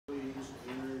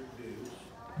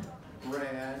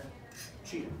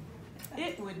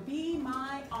it would be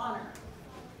my honor.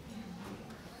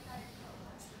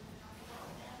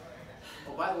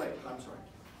 Oh, by the way, I'm sorry.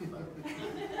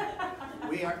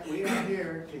 We are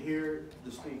here to hear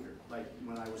the speaker. Like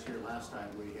when I was here last time,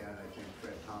 we had, I think,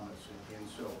 Fred Thomas. And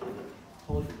so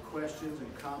hold your questions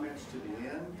and comments to the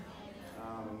end.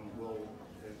 We'll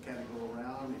kind of go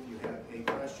around if you have a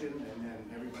question, and then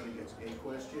everybody gets a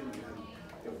question. And then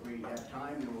if we have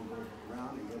time, then we'll go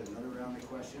around and get another round of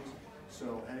questions.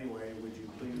 So anyway, would you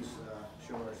please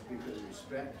show our speaker the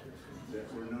respect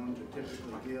that we're known to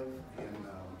typically give, and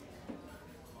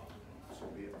so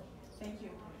be it. Thank you.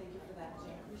 Thank you for that,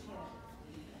 Jay. I appreciate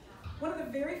it. One of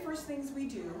the very first things we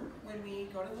do when we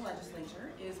go to the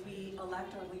legislature is we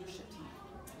elect our leadership team.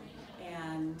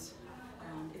 And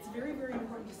it's a very, very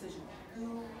important decision.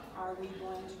 Who are we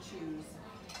going to choose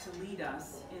to lead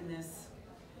us in this?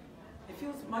 It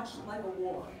feels much like a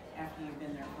war after you've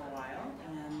been there for a while.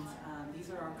 And these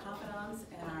are our confidants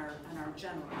and our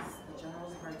generals, the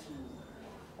generals of our team.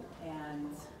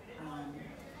 And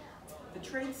the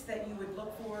traits that you would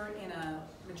look for in a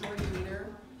majority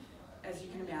leader, as you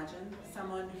can imagine,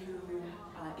 someone who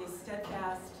is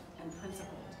steadfast and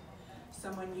principled,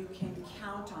 someone you can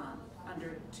count on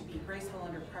to be graceful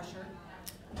under pressure,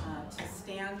 to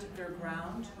stand their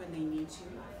ground when they need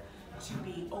to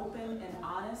be open and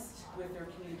honest with their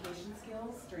communication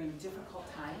skills during difficult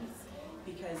times,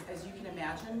 because as you can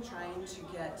imagine, trying to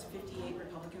get 58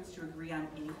 Republicans to agree on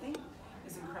anything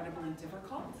is incredibly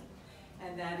difficult.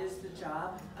 And that is the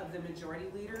job of the majority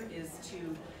leader, is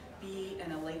to be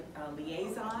a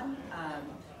liaison.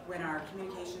 When our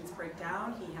communications break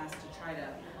down, he has to try to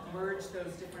merge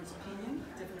those different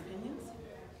opinions.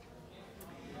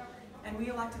 And we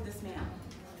elected this man.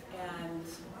 And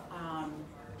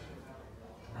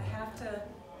I have to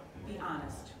be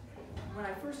honest. When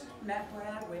I first met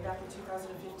Brad way back in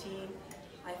 2015,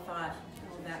 I thought,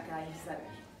 oh, that guy, he's that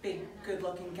big,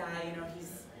 good-looking guy, you know,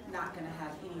 he's not going to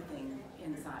have anything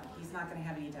inside. He's not going to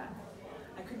have any depth.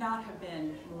 I could not have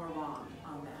been more wrong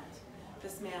on that.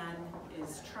 This man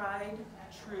is tried,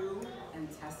 true, and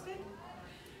tested.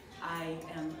 I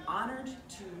am honored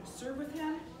to serve with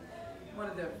him. One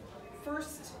of the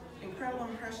first incredible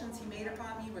impressions he made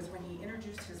upon me was when he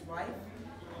introduced his wife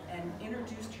and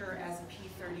introduced her as a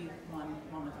P31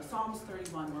 woman, a Psalms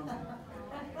 31 woman.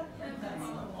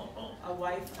 A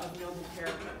wife of noble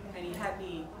character. And he had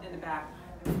me in the back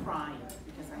crying,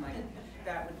 because I'm like,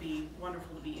 that would be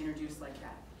wonderful to be introduced like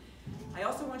that. I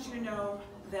also want you to know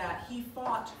that he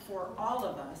fought for all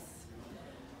of us,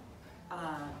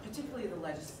 particularly the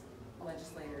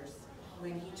legislators,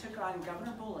 when he took on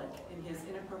Governor Bullock in his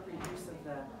inappropriate use of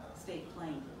the state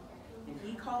plane. And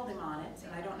he called him on it,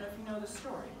 and I don't know if you know the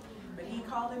story, but he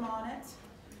called him on it,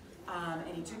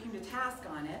 and he took him to task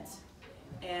on it,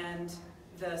 and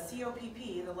the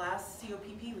COPP, the last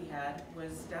COPP we had,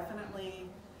 was definitely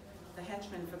the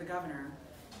henchman for the governor,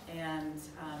 and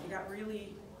it got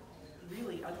really,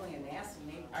 really ugly and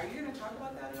nasty. Are you going to talk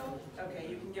about that at all? Okay,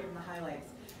 you can give him the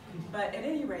highlights. But at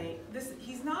any rate,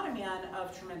 he's not a man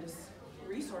of tremendous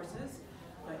resources,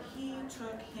 but he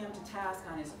took him to task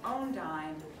on his own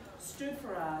dime, stood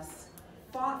for us,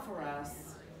 fought for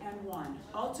us, and won.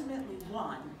 Ultimately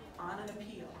won on an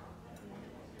appeal.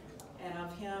 And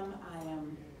of him, I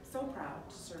am so proud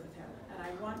to serve with him. And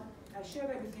I share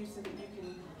that with you so that you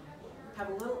can have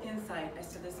a little insight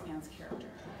as to this man's character.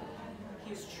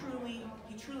 He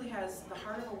truly has the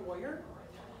heart of a warrior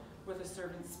with a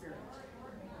servant spirit.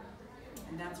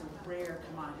 And that's a rare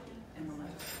commodity in the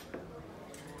legislature.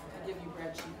 I give you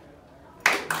Brad Tschida.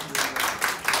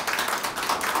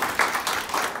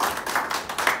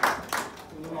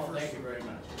 Well, thank you very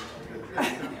much.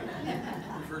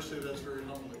 First say that's very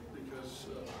humbling, because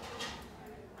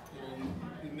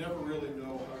you never really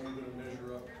know how you're going to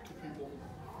measure up to people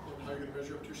and how you're going to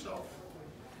measure up to yourself.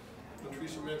 When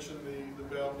Teresa mentioned the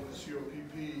battle with the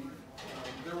COPP,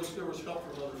 there was help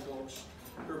from other folks.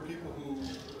 There were people who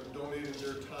donated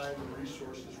their time and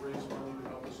resources, raised money to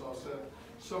help us offset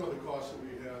some of the costs that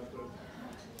we had. But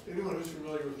anyone who's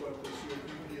familiar with what the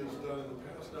COPP has done in the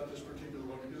past, not this particular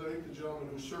one, because I think the gentleman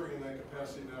who's serving in that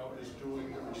capacity now is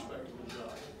doing a respectable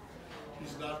job.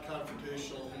 He's not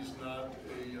confrontational. He's not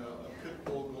a pit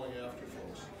bull going after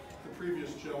folks. The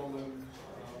previous gentleman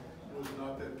was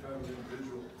not that kind of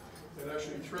individual, and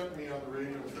actually threatened me on the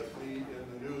radio, threatened me in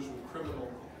the news with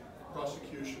criminal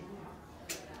prosecution.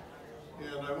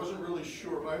 And I wasn't really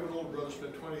sure. I have an older brother,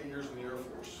 spent 28 years in the Air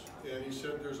Force, and he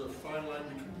said there's a fine line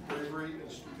between bravery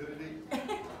and stupidity,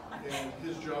 and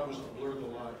his job was to blur the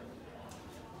line.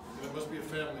 And it must be a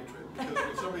family trait, because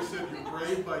when somebody said you're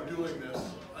brave by doing this,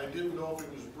 I didn't know if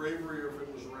it was bravery or if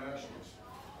it was rashness.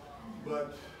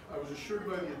 But I was assured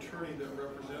by the attorney that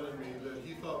represented me that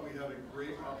he thought we had a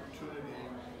great opportunity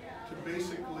to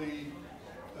basically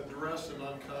address an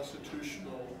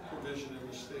unconstitutional provision in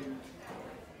the state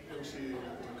MCA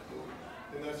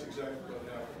code. And that's exactly what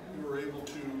happened. We were able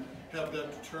to have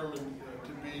that determined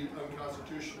to be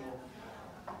unconstitutional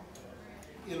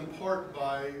in part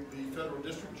by the federal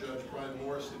district judge, Brian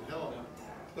Morris in Helena.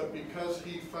 But because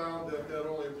he found that that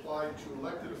only applied to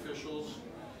elected officials,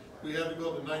 we had to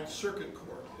go to the Ninth Circuit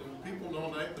Court. And people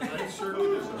know the Ninth Circuit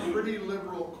is a pretty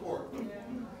liberal court.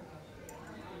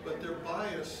 But their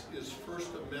bias is First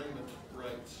Amendment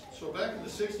rights. So back in the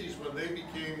 60s when they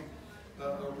became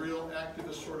a real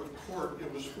activist sort of court,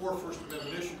 it was for First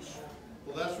Amendment issues.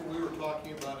 Well, that's what we were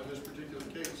talking about in this particular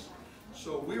case.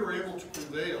 So we were able to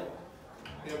prevail.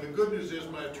 And the good news is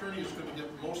my attorney is going to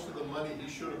get most of the money he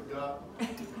should have gotten.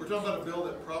 We're talking about a bill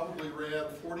that probably ran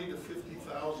 $40,000 to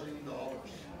 $50,000.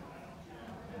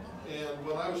 And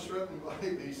when I was threatened by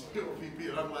the COPP,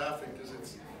 and I'm laughing because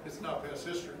it's not past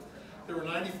history, there were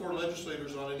 94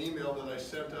 legislators on an email that I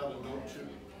sent out a note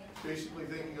to, basically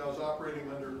thinking I was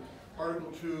operating under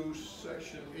Article 2,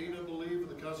 Section 8, I believe, of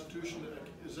the Constitution.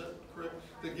 Is that correct?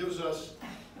 That gives us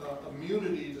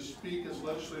immunity to speak as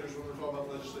legislators when we're talking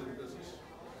about legislative business.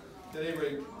 At any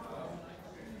rate,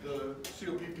 the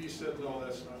COPP said, no,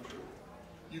 that's not true.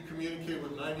 You communicate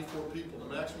with 94 people.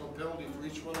 The maximum penalty for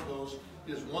each one of those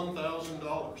is $1,000.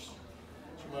 So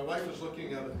my wife is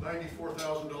looking at a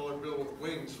 $94,000 bill with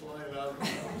wings flying out of the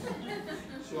house.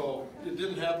 So it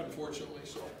didn't happen, fortunately.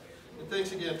 So, and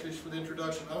thanks again, Trish, for the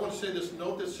introduction. I want to say this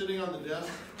note that's sitting on the desk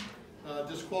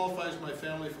disqualifies my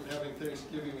family from having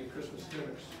Thanksgiving and Christmas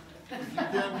dinners. If you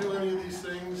can't do any of these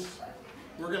things,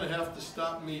 we're going to have to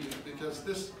stop meeting because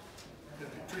this,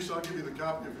 Teresa, I'll give you the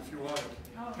copy if you want it.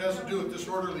 It has to do with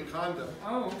disorderly conduct.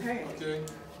 Oh, okay. Okay.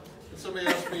 And somebody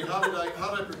asked me, how did I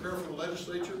prepare for the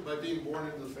legislature? By being born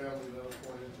into the family that I was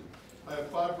born into. I have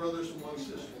 5 brothers and 1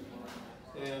 sister,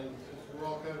 and we're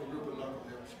all kind of a group of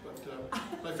knuckleheads.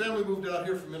 But my family moved out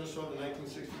here from Minnesota in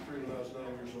 1963 when I was 9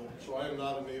 years old, so I am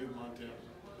not a native Montanan.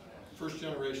 First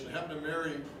generation. I happened to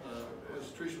marry, as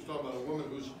Trish was talking about, a woman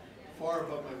who's far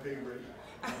above my pay grade.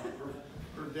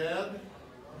 Her dad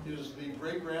is the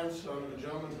great-grandson of a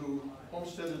gentleman who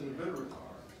homesteaded in the Bitterroot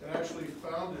and actually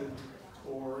founded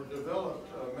or developed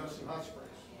Medicine Hot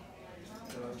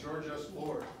Springs, George S.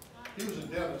 Lord. He was a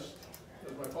dentist,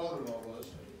 as my father-in-law was,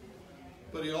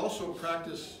 but he also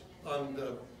practiced on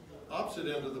the opposite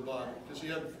end of the body because he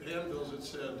had handbills that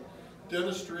said,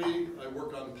 dentistry, I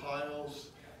work on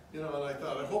piles, you know, and I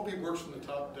thought, I hope he works from the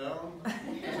top down,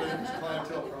 because I think his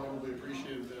clientele probably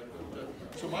appreciated that.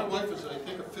 But, so my wife is, I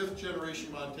think, a 5th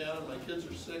generation Montana. My kids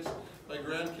are 6, my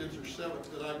grandkids are 7.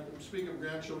 And I'm speaking of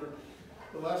grandchildren.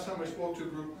 The last time I spoke to a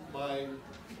group, my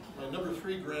number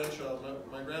 3 grandchild,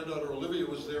 my granddaughter Olivia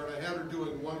was there, and I had her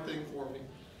doing one thing for me,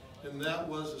 and that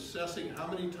was assessing how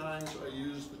many times I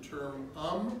used the term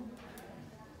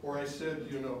or I said,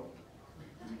 you know.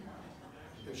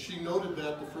 And she noted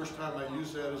that the first time I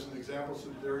used that as an example,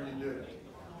 said, there you did it.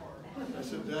 I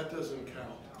said, that doesn't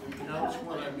count. It counts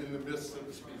when I'm in the midst of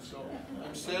the speech. So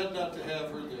I'm sad not to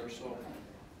have her there. So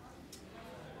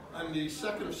I'm the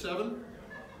 2nd of 7.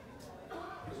 As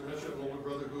I mentioned, I have an older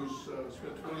brother who's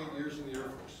spent 28 years in the Air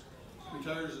Force.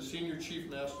 Retired as a senior chief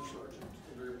master sergeant.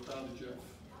 I'm very proud of Jeff.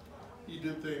 He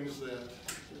did things that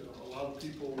a lot of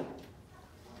people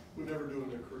would never do in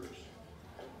their careers.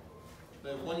 I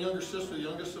have 1 younger sister, the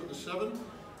youngest of the 7,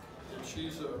 and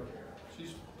she's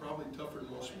probably tougher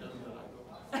than most men that I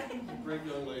know. A great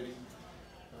young lady,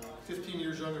 15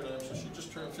 years younger than I am, so she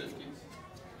just turned 50.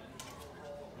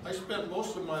 I spent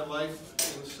most of my life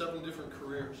in 7 different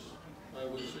careers. I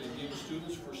was a dean of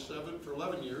students for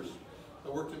 11 years. I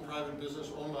worked in private business,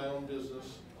 owned my own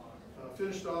business.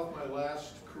 Finished off my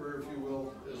last career, if you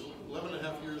will, as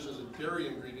 11.5 years as a dairy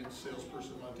ingredients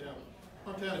salesperson in Montana.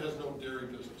 Montana has no dairy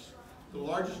business. The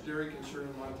largest dairy concern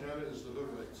in Montana is the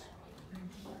Hoodwrights.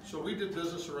 So we did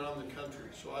business around the country.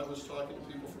 So I was talking to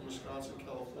people from Wisconsin,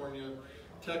 California,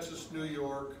 Texas, New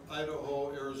York,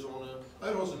 Idaho, Arizona.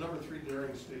 Idaho's the number 3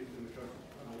 dairying state in the country.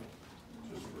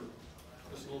 Just for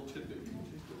this little tidbit you can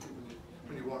take with you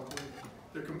when you walk away.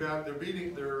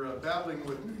 They're battling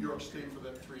with New York State for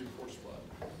that 3 and 4 spot.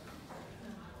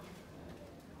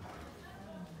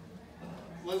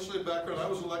 Legislative background, I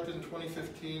was elected in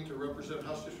 2015 to represent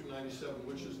House District 97,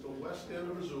 which is the west end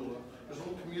of Missoula. There's a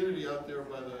little community out there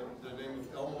by the name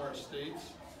of Elmar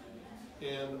Estates,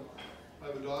 and I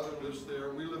have a daughter that lives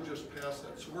there. We live just past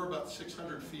that, so we're about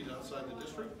 600 feet outside the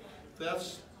district.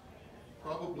 That's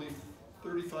probably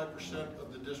 35%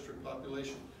 of the district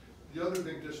population. The other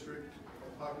big district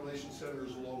population center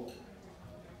is Lowell.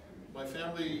 My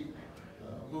family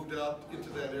moved out into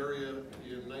that area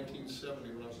in 1970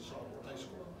 when I was a sophomore in high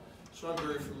school. So I'm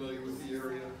very familiar with the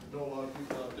area, know a lot of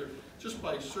people out there. Just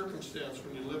by circumstance,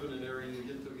 when you live in an area, you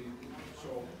get to meet people.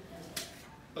 So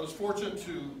I was fortunate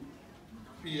to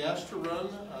be asked to run.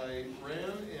 I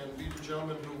ran and beat a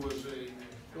gentleman who was a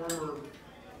former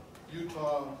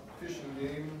Utah Fish and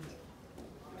Game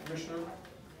Commissioner.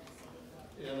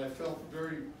 And I felt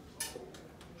very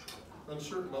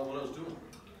uncertain about what I was doing.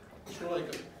 It's sort of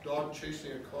like a dog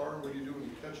chasing a car. What do you do when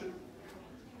you catch it?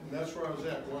 And that's where I was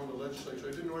at, going to the legislature.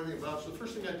 I didn't know anything about it. So the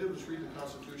first thing I did was read the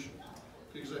Constitution,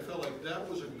 because I felt like that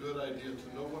was a good idea to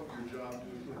know what your job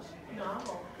duty is.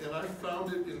 Novel. And I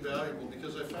found it invaluable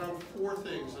because I found 4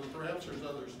 things, and perhaps there's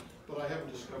others, but I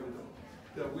haven't discovered them,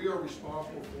 that we are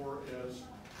responsible for as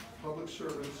public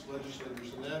servants,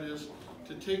 legislators, and that is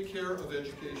to take care of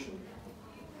education,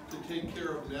 to take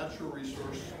care of natural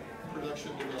resource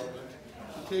production development,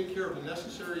 to take care of the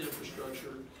necessary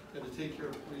infrastructure, and to take care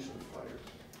of police and fire.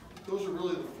 Those are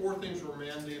really the 4 things we're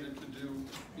mandated to do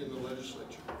in the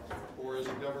legislature or as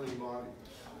a governing body.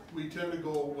 We tend to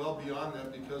go well beyond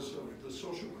that because of the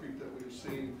social creep that we've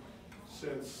seen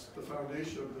since the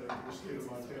foundation of the state of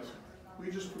Montana.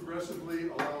 We just progressively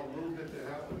allow a little bit to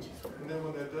happen, and then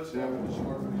when that does happen, it's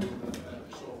hard to do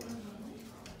that. So,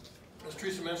 as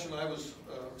Teresa mentioned, I was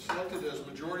selected as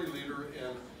majority leader,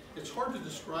 and it's hard to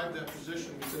describe that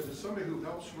position because it's somebody who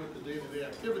helps with the day-to-day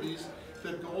activities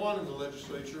that go on in the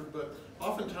legislature, but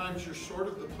oftentimes you're sort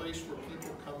of the place where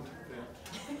people come to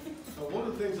vent. Now, one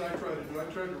of the things I try to do, I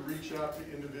try to reach out to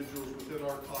individuals within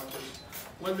our caucus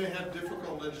when they had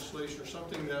difficult legislation or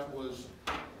something that was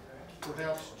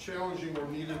perhaps challenging or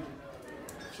needed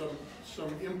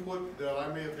some input that I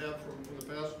may have had from the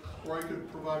past, or I could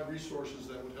provide resources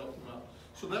that would help them out.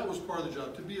 So that was part of the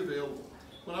job, to be available.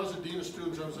 When I was a dean of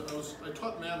students, I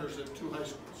taught manners at 2 high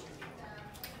schools.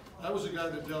 I was a guy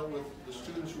that dealt with the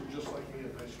students who were just like me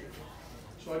in high school.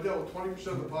 So I dealt with 20%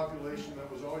 of the population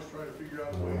that was always trying to figure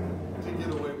out a way to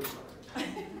get away with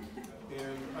something.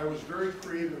 And I was very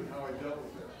creative in how I dealt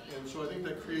with that. And so I think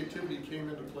that creativity came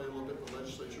into play a little bit in the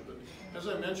legislature. But as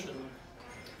I mentioned,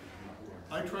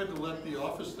 I tried to let the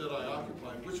office that I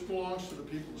occupied, which belongs to the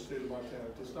people of the state of Montana,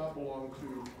 it does not belong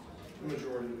to the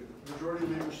majority leader. The majority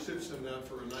leader sits in that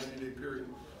for a 90-day period.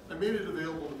 I made it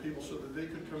available to people so that they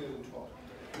could come in and talk.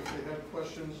 If they had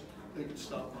questions, they could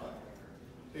stop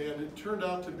by. And it turned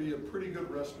out to be a pretty good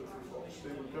respite for folks.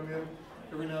 They would come in,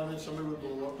 every now and then somebody would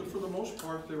blow up, but for the most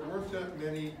part, there weren't that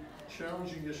many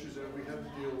challenging issues that we had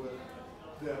to deal with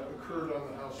that occurred on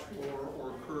the House floor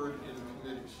or occurred in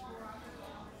committees.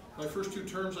 My first 2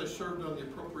 terms, I served on the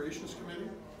Appropriations Committee,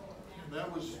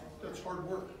 and that's hard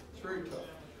work. It's very tough.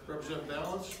 Representative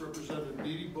Balance, Representative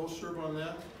Beatty, both serve on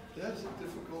that. That is a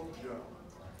difficult job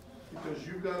because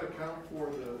you've got to account for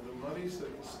the monies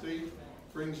that the state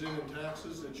brings in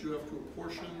taxes that you have to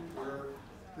apportion where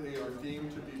they are deemed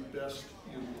to be best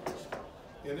utilized.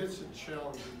 And it's a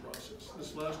challenging process.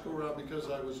 This last go around, because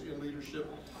I was in leadership,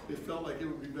 it felt like it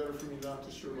would be better for me not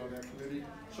to serve on that committee.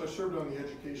 So I served on the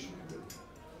Education Committee.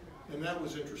 And that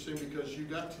was interesting because you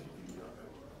got to,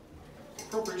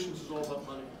 appropriations is all about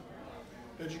money.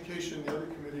 Education and the other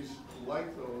committees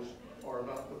like those are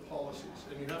about the policies.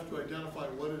 And you have to identify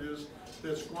what it is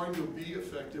that's going to be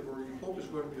effective or you hope is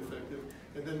going to be effective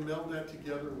and then meld that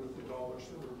together with the dollars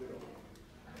that are available.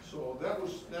 So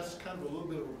that's kind of a little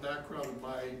bit of a background of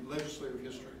my legislative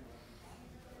history.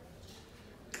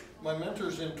 My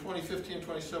mentors in 2015 and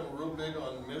 2017 were real big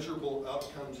on measurable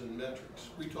outcomes and metrics.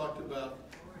 We talked about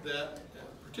that,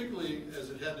 particularly as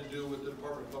it had to do with the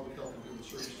Department of Public Health and Human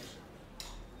Services.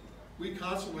 We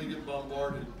constantly get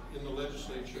bombarded in the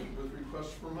legislature with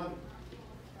requests for money.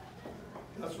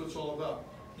 That's what it's all about.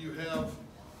 You have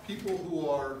people who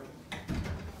are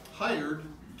hired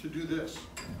to do this.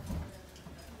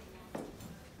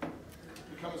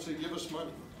 They come and say, give us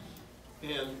money.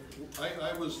 And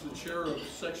I was the chair of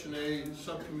Section A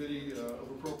Subcommittee of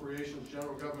Appropriations,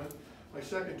 General Government. My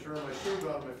second term, I served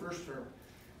on my first term.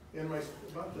 And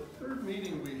about the 3rd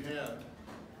meeting we had,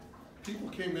 people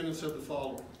came in and said the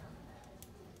following.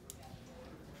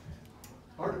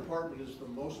 Our department is the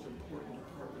most important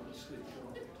department of the state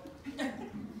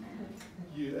government.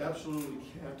 You absolutely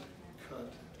can't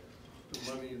cut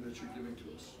the money that you're giving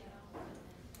to us.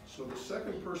 So the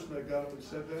second person that got up and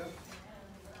said that,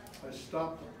 I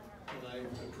stopped them and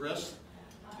I addressed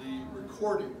the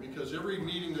recording, because every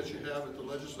meeting that you have at the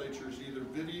legislature is either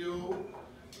video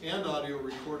and audio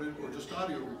recorded or just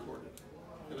audio recorded.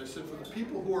 And I said, for the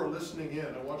people who are listening in,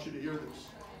 I want you to hear this.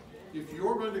 If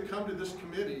you're going to come to this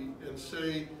committee and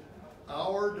say,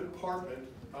 our department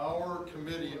our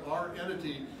committee, our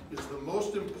entity is the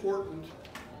most important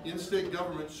in state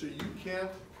government, so you can't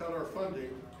cut our funding,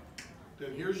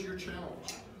 then here's your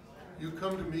challenge. You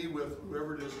come to me with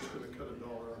whoever it is that's going to cut $1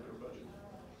 on their budget.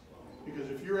 Because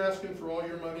if you're asking for all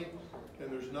your money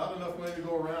and there's not enough money to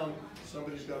go around,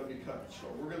 somebody's got to be cut. So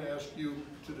we're going to ask you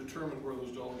to determine where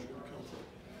those dollars are going to come from.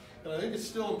 And I think it's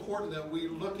still important that we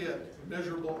look at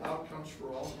measurable outcomes for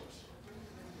all of us.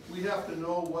 We have to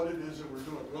know what it is that we're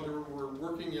doing, whether we're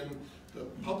working in the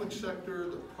public sector,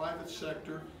 the private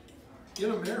sector,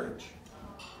 in a marriage.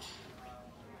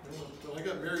 When I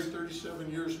got married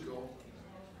 37 years ago,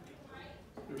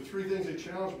 there were 3 things they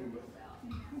challenged me with: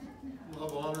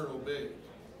 love, honor, and obey.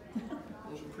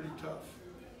 Those are pretty tough.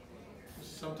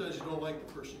 Sometimes you don't like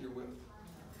the person you're with.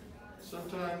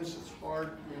 Sometimes it's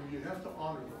hard when you have to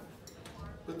honor them.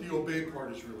 But the obey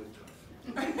part is really tough.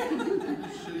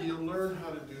 So you learn how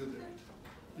to do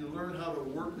that. You learn how to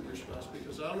work with your spouse,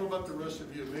 because I don't know about the rest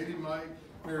of you, maybe my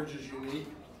marriage is unique,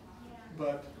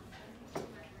 but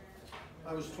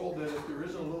I was told that if there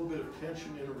isn't a little bit of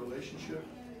tension in a relationship,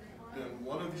 then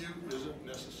one of you isn't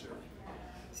necessary.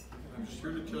 And I'm just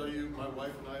here to tell you, my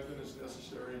wife and I have been as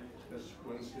necessary as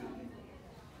Wednesday evening.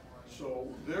 So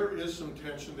there is some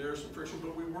tension, there is some friction,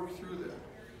 but we work through that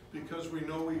because we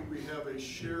know we have a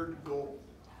shared goal.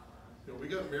 You know, we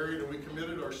got married and we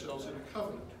committed ourselves in a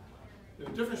covenant. And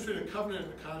the difference between a covenant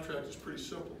and a contract is pretty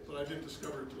simple, but I didn't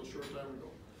discover it until a short time ago.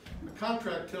 The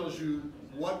contract tells you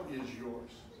what is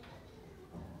yours.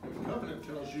 And the covenant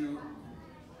tells you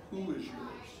who is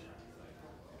yours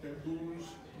and whose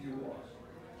you are.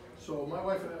 So my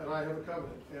wife and I have a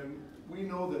covenant, and we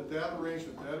know that that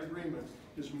arrangement, that agreement,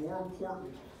 is more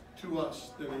important to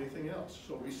us than anything else.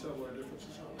 So we settle our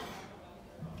differences on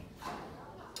that.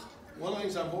 One of the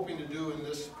things I'm hoping to do in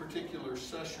this particular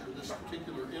session, or this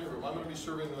particular interim, I'm going to be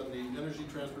serving on the Energy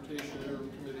Transportation Interim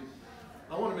Committee.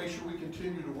 I want to make sure we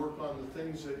continue to work on the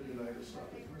things that unite us, not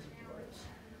the things that divide us.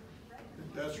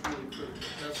 That's really critical.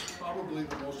 That's probably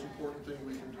the most important thing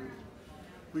we can do.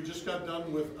 We just got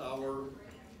done with our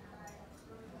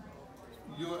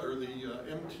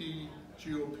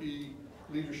MTGOP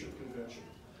Leadership Convention,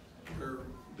 where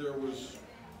there was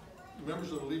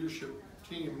members of the leadership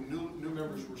team, new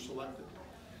members were selected.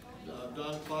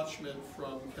 Don Klotschmidt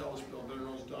from Kalispell, better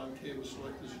known as Don K, was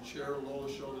selected as a chair. Lola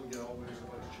Sheldon Galloway as a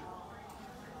vice chair.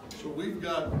 So we have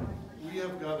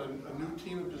got a new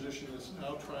team in position that's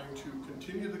now trying to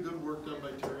continue the good work done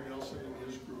by Terry Nelson and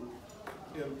his group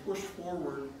and push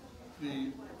forward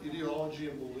the ideology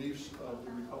and beliefs of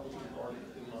the Republican Party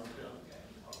in Montana,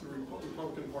 the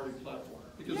Republican Party platform.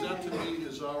 Because that to me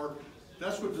is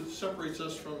that's what separates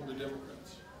us from the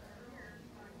Democrats.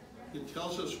 It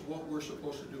tells us what we're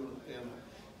supposed to do, and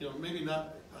you know, maybe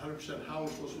not 100% how we're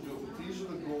supposed to do it, but these are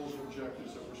the goals and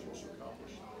objectives that we're supposed to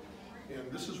accomplish.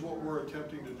 And this is what we're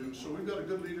attempting to do. So we've got a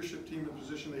good leadership team in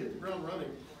position. They hit the ground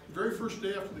running. The very first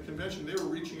day after the convention, they were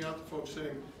reaching out to folks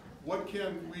saying, what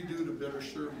can we do to better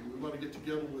serve you? We want to get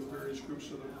together with various groups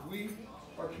so that we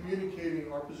are communicating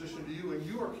our position to you, and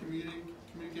you are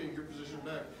communicating your position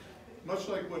back. Much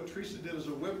like what Teresa did as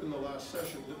a whip in the last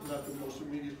session, not the most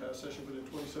immediate past session, but in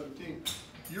 2017.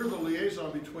 You're the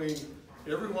liaison between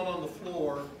everyone on the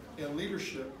floor and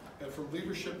leadership, and from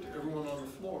leadership to everyone on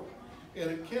the floor.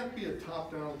 And it can't be a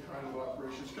top-down kind of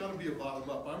operation. It's got to be a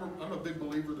bottom-up. I'm a big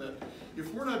believer that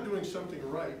if we're not doing something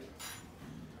right,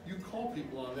 you call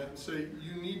people on that and say,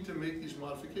 you need to make these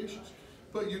modifications.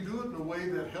 But you do it in a way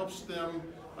that helps them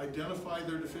identify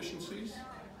their deficiencies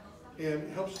and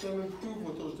helps them improve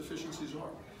what those deficiencies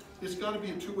are. It's got to be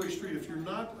a two-way street. If you're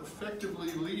not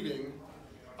effectively leading,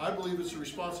 I believe it's the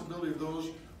responsibility of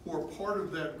those who are part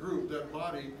of that group, that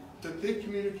body, that they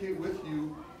communicate with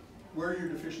you where your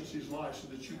deficiencies lie so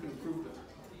that you can improve them.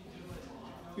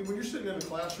 I mean, when you're sitting in a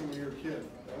classroom when you're a kid,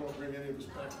 I don't want to bring any of us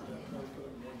back to that, but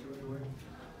I'm going to anyway.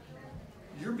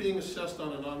 You're being assessed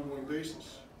on an ongoing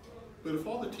basis. But if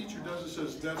all the teacher does is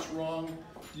says, that's wrong,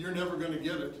 you're never going to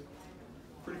get it,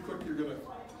 pretty quick you're going to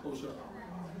close up.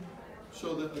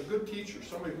 So that a good teacher,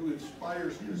 somebody who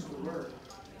inspires kids to learn,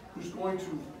 who's going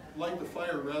to light the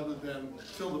fire rather than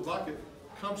fill the bucket,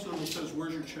 comes to them and says,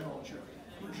 where's your challenge at?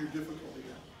 Where's your difficulty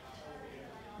at?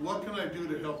 What can I do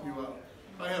to help you out?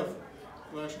 I have,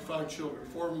 well, actually 5 children,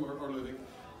 4 of them are living.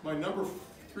 My number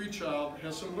 3 child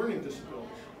has some learning disabilities.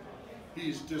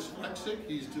 He's dyslexic,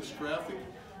 he's dysgraphic.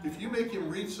 If you make him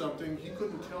read something, he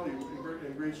couldn't tell you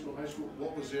in grade school, high school,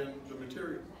 what was in the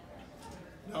material.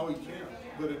 Now he can,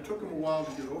 but it took him a while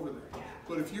to get over there.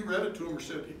 But if you read it to him or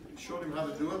showed him how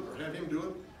to do it, or had him do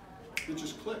it, it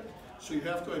just clicked. So you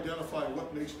have to identify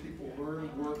what makes people learn,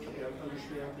 work, and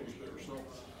understand things better. So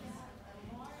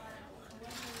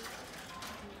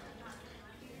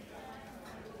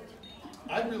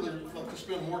I'd really like to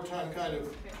spend more time kind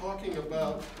of talking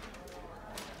about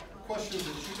questions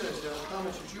that you guys have,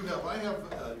 comments that you have. I have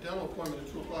a dental appointment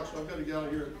at 2 o'clock, so I've got to get out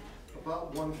of here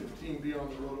about 1:15, be on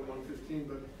the road at 1:15,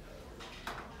 but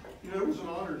you know, it was an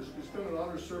honor, it's been an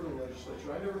honor to serve in the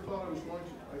legislature. I never thought I was going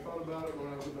to. I thought about it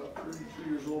when I was about 32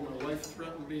 years old. My wife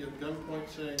threatened me at gunpoint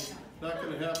saying, not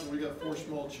gonna happen, we got 4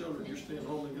 small children, you're staying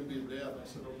home and gonna be a dad. I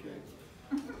said, okay.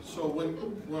 So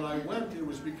when I went, it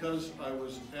was because I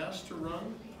was asked to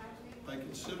run. I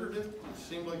considered it, it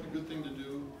seemed like a good thing to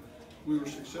do. We were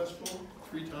successful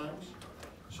 3 times.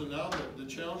 So now the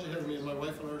challenge ahead of me, and my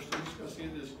wife and I are still discussing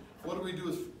it, is what do we do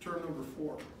with term number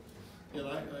 4? And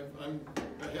I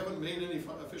haven't made any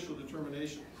official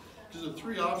determination. Because the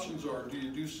 3 options are, do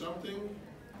you do something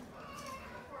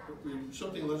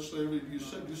legislatively, do you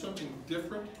do something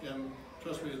different? And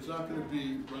trust me, it's not going to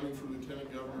be running for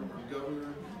lieutenant governor or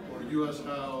governor or U.S.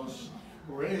 House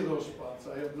or any of those spots.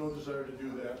 I have no desire to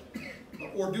do that.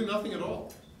 Or do nothing at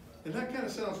all. And that kind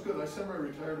of sounds good. I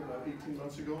semi-retired about 18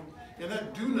 months ago. And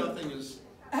that do nothing is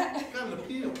kind of an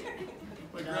appeal.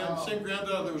 My same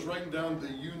granddaughter that was writing down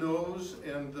the you-knows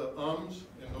and the ums,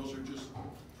 and those are just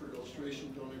for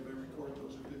illustration, don't anybody record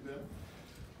those if they've been.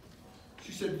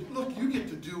 She said, look, you get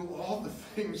to do all the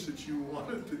things that you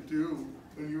wanted to do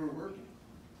when you were working.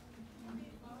 I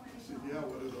said, yeah,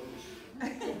 what are those?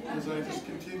 Because I just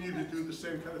continue to do the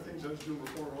same kind of things I was doing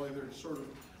before, only they're sort of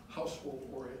household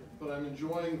oriented. But I'm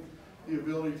enjoying the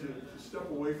ability to step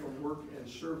away from work and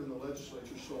serve in the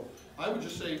legislature. So I would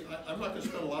just say, I'm not going to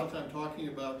spend a lot of time talking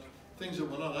about things that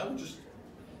went on. I would just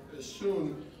as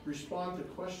soon respond to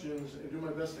questions and do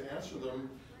my best to answer them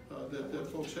that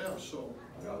folks have. So,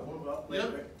 Wait.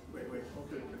 Okay.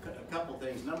 A couple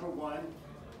things. Number 1,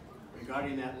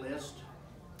 regarding that list,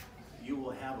 you will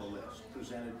have a list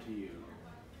presented to you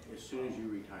as soon as you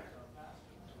retire.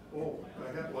 oh,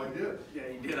 I did. Yeah,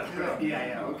 you did.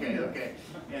 Yeah, okay.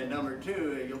 And number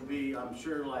 2, you'll be, I'm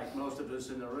sure, like most of us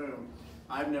in the room,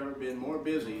 I've never been more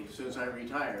busy since I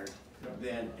retired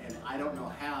than, and I don't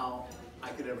know how I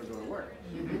could ever go to work.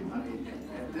 I mean,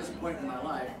 at this point in my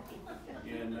life,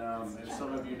 and as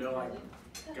some of you know, I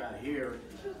got here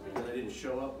because I didn't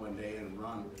show up one day and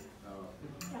run.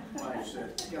 I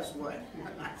said, guess what?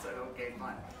 I said, okay,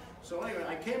 fine. So anyway,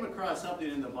 I came across something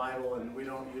in the Bible, and we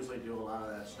don't usually do a lot of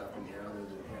that stuff in here other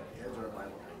than heads our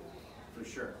Bible, for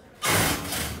sure.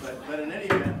 But in any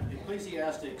event,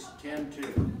 Ecclesiastes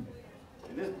 10:2.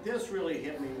 And this really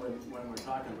hit me when we're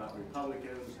talking about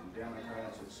Republicans and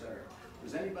Democrats, etc.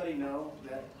 Does anybody know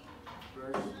that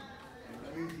verse?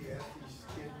 Ecclesiastes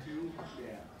 10:2.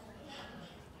 Yeah.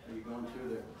 Are you going through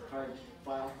the card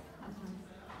file?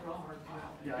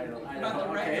 Yeah, I know.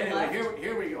 Okay, anyway,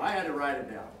 here we go. I had to write it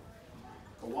down.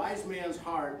 A wise man's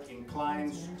heart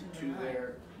inclines to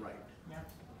their right,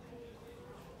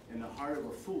 and the heart of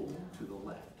a fool to the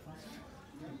left.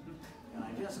 And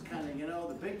I just kind of, you know,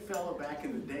 the big fella back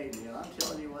in the day, man, I'm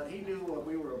telling you what, he knew what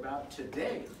we were about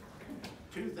today.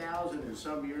 2000 and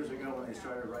some years ago when they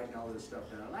started writing all this stuff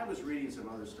down. And I was reading some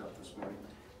other stuff this morning,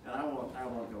 and I won't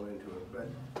go into it, but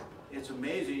it's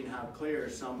amazing how clear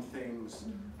some things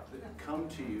that come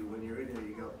to you when you're in there,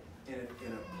 you go, and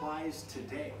it applies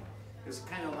today. It's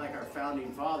kind of like our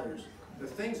founding fathers. The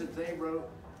things that they wrote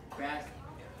back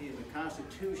in the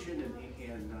Constitution and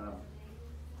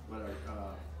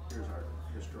here's our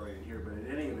historian here, but in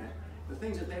any event, the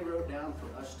things that they wrote down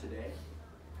for us today,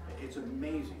 it's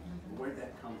amazing where'd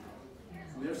that come from.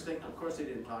 And there's things, of course, they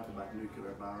didn't talk about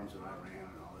nuclear bombs and Iran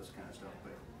and all this kind of stuff,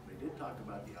 but they did talk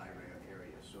about the Iran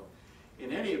area. So,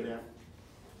 in any event,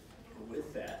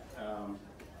 with that,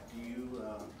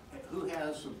 who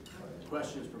has some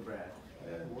questions for Brad?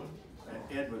 I had one.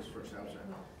 Ed was first. I'm sorry.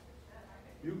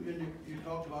 You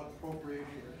talked about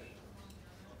appropriations,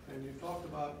 and you talked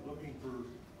about looking for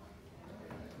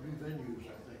new venues,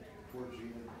 I think, towards the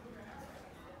end.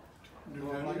 New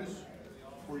Well, like venues?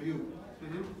 for you.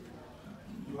 Mm-hmm.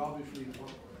 You obviously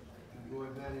enjoy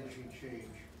managing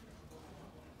change.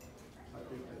 I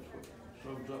think that's what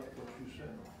sums up what you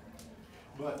said.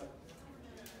 But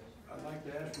I'd like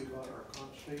to ask you about our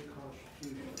state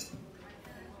constitution.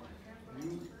 Do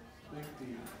you think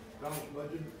the balanced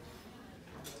budget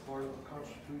part of the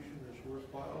Constitution is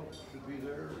worthwhile, should be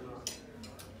there or not?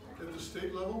 At the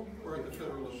state level or at the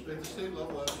federal level? At the state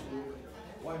level, absolutely.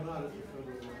 Why not at the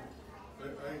federal level?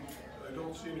 I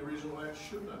don't see any reason why it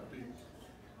should not be.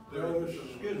 There's a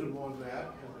schism on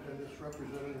that, and it's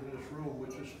represented in this room,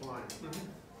 which is fine.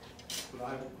 But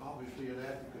I'm obviously an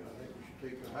advocate. I think we should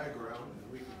take the high ground,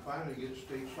 and we can finally get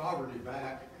state sovereignty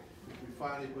back if we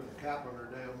finally put a cap on our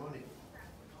damn money.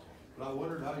 But I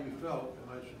wondered how you felt, and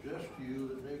I suggest to you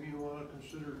that maybe you want to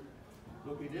consider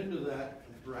looking into that,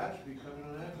 and perhaps becoming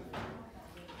an advocate.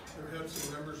 I've had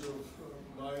some members of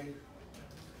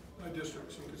my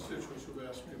district, some constituents who've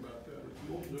asked me about that.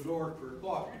 You open the door for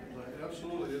thought.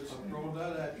 Absolutely, it's, I'm throwing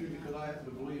that at you because I happen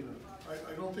to believe it.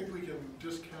 I don't think we can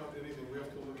discount anything. We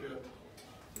have to look at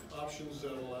options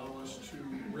that allow us to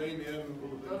rein in.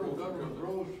 Well, the federal government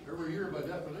grows every year by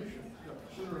definition.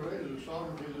 Sooner or later, the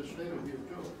sovereignty of the state will give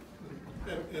too.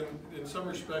 And in some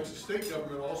respects, the state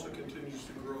government also continues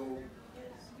to grow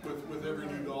with every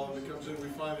new dollar that comes in. We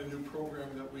find a new program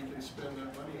that we can spend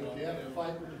that money on. You have to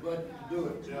fight with the budget to do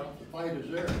it. Yeah. The fight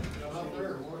is there. It's not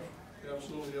there, Morris.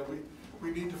 Absolutely, yeah. We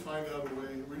need to find out a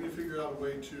way, we need to figure out a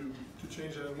way to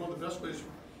change that. And one of the best ways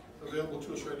available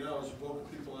to us right now is vocal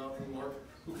people out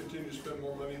who continue to spend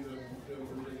more money than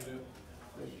we're bringing in.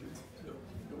 Yep.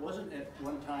 It wasn't at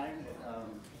one time,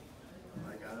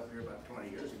 I got up here about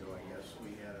 20 years ago, I guess,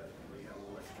 we had a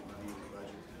little extra money in the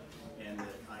budget, and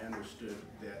that I understood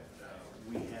that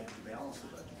we had to balance the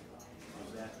budget.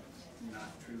 Is that not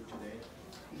true today?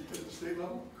 At the state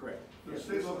level? Correct. The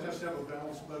state level has to have a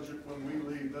balanced budget when we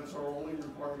leave. That's our only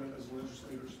requirement as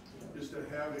legislators, is to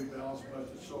have a balanced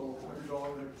budget. So every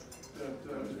dollar that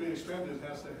is being expended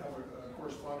has to have a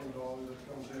corresponding dollar that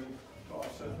comes in to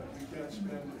offset that. We can't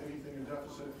spend anything in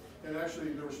deficit. And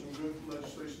actually, there was some good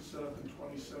legislation set up in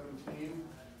 2017.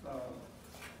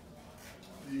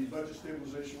 The Budget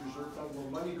Stabilization Reserve Fund, where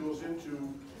money goes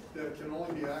into that can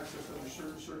only be accessed under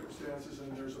certain circumstances,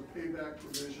 and there's a payback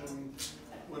provision.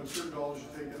 When certain dollars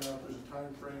are taken out, there's a time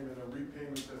frame and a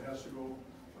repayment that has to go,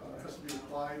 has to be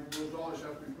applied. Those dollars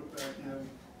have to be put back in.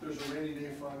 There's a rainy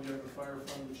day fund, you have the fire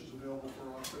fund, which is available for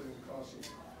offsetting the costs of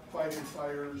fighting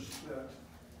fires that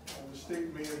the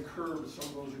state may incur, but some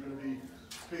of those are going to be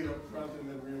paid up front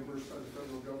and then reimbursed by the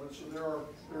federal government. So there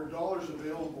are dollars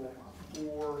available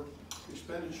for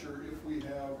expenditure if we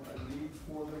have a need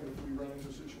for them, if we run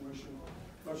into a situation.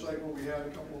 Much like what we had a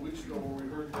couple of weeks ago where we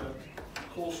heard that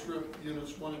coal strip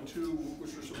units 1 and 2,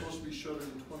 which were supposed to be shuttered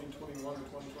in 2021 or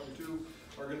 2022,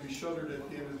 are going to be shuttered at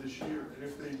the end of this year. And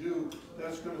if they do,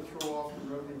 that's going to throw off the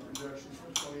revenue projections for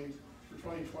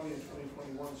 2020 and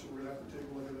 2021. So we're going to have to take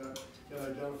a look at that and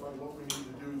identify what we need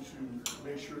to do to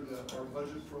make sure that our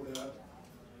budget for that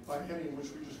biennium,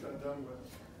 which we just got done with,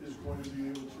 is going to be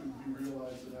able to be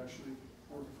realized and actually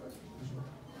work effectively.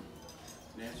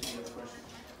 Nancy, you have a question?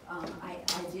 I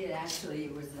did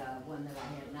actually. It was one that I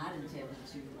had not intended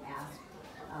to ask.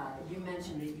 You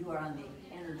mentioned that you are on the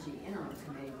Energy Interim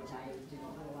Committee, which I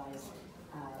didn't realize.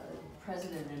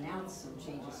 President announced some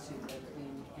changes to the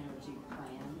Clean Energy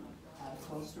Plan.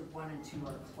 Colstrip 1 and 2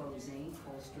 are closing.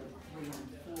 Colstrip 3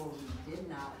 and 4, we did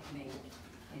not make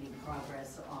any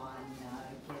progress on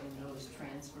getting those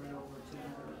transferred over to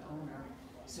another owner.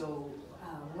 So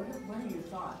what are your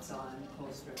thoughts on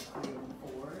Colstrip 3 and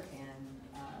 4 and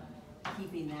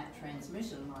keeping that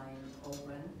transmission line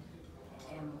open,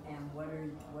 and what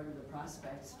are the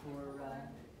prospects for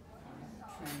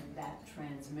that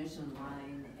transmission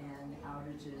line and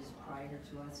outages prior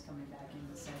to us coming back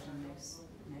into session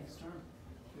next term?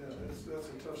 Yeah, that's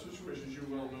a tough situation, as you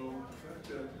well know. The fact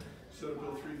that Senate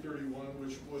Bill 331,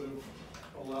 which would have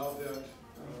allowed that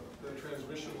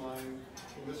transmission line,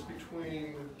 and this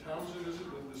between Townsend, is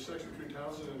it the section between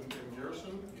Townsend and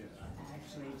Garrison? Yes.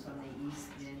 Actually, from the east,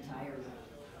 the entire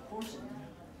portion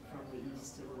from the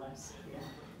east to the west, yeah.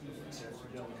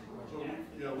 So,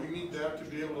 yeah, we need that to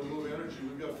be able to move energy.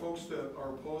 We've got folks that are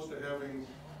opposed to having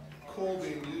coal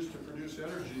being used to produce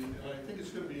energy, and I think it's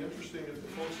going to be interesting if the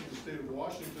folks in the state of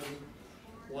Washington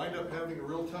wind up having a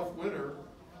real tough winter,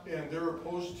 and they're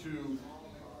opposed to,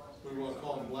 what do we want to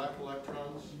call them, black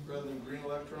electrons rather than green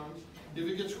electrons. If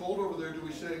it gets cold over there, do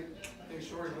we say, hey,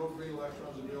 sorry, no green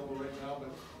electrons available right now, but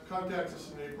contact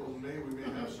us in April and May, we may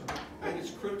have some. I think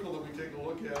it's critical that we take a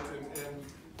look at, and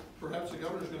perhaps the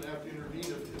governor's going to have to intervene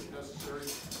if necessary,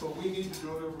 but we need to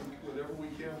do whatever we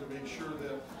can to make sure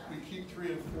that we keep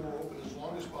 3 and 4 open as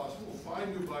long as possible, find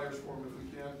new buyers for them if we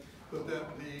can, but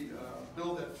that the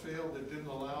bill that failed, that didn't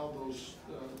allow those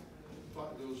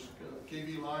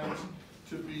KV lines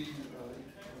to be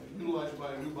utilized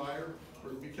by a new buyer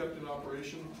or be kept in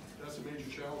operation, that's a major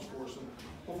challenge for us. And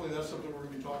hopefully that's something we're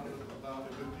going to be talking about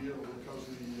a good deal when it comes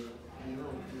to the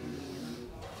interim community.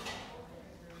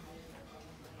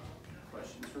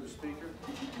 Questions for the speaker?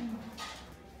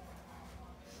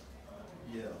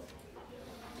 Yeah.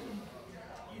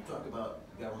 You talk about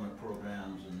government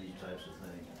programs and these types of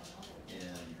things,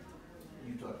 and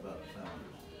you talk about the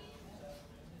founders.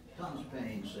 Thomas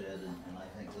Paine said, and I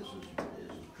think this is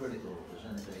as critical as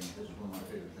anything, this is one of my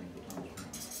favorite things with Thomas Paine.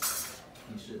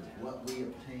 He said, what we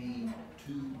obtain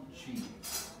too cheap,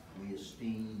 we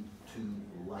esteem too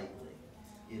lightly.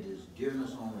 It is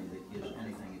dearness only that gives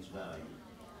anything its value.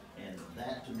 And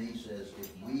that to me says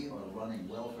if we are running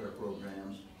welfare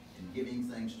programs and giving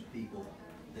things to people,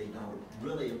 they don't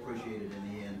really appreciate it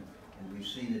in the end. And we've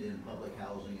seen it in public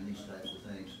housing and these types of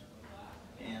things.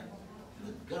 And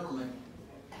the government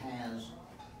has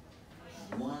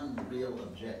one real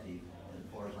objective,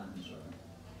 as far as I'm concerned,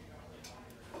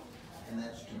 and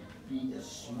that's to be as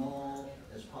small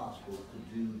as possible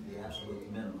to do the absolute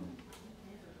minimum.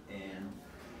 And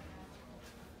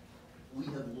we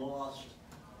have lost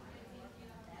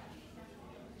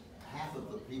half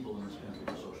of the people in this country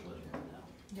to socialism right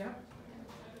now. Yep.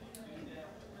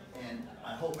 And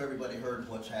I hope everybody heard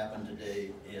what's happened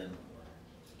today in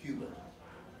Cuba.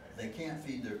 They can't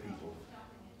feed their people.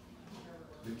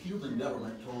 The Cuban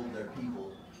government told their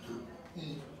people to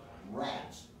eat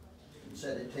rats and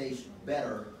said it tastes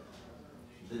better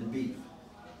than beef.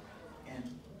 And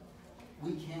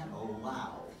we can't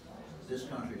allow this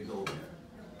country to go there.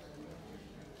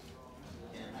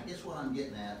 And I guess what I'm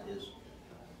getting at is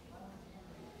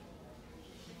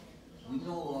we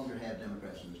no longer have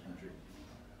Democrats in this country.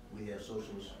 We have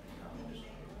socialists and communists.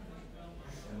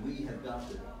 And we have got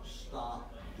to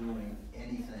stop doing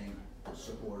anything that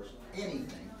supports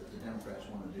anything that the Democrats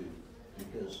want to do,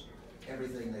 because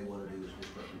everything they want to do is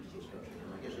destructive to this country.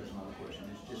 And I guess that's not a question.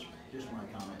 It's just my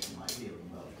comment and my feeling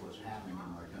about what's happening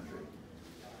in our country.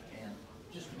 And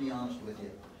just to be honest with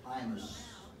you,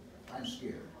 I'm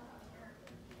scared.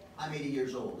 I'm 80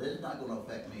 years old. It's not going to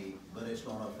affect me, but it's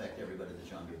going to affect everybody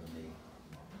that's younger than me.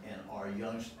 And our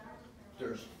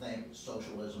youngsters think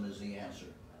socialism is the answer.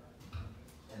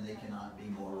 And they cannot be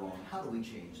more wrong. How do we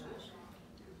change this?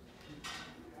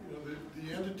 You know,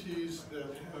 the entities that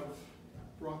have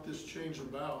brought this change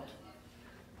about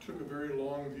took a very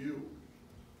long view.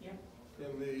 Yep.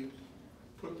 And they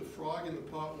put the frog in the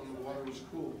pot when the water was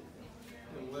cool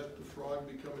and let the frog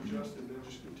become adjusted and then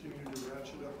just continue to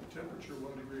ratchet up the temperature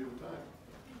 1 degree at a time.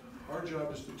 Our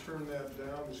job is to turn that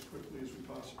down as quickly as we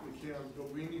possibly can, but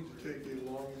we need to take a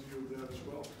long view of that as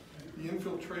well. The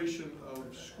infiltration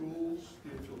of schools,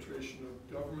 the infiltration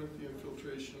of government, the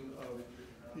infiltration of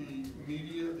the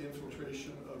media, the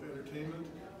infiltration of entertainment,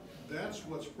 that's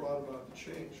what's brought about the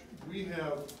change. We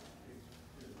have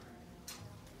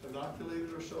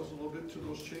inoculated ourselves a little bit to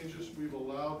those changes. We've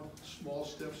allowed small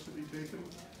steps to be taken.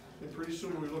 And pretty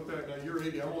soon when we look back, now you're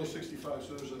 80, I'm only 65,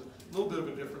 so there's a little bit of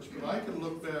a difference, but I can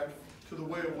look back to the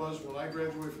way it was when I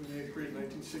graduated from the 8th grade in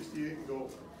 1968 and go,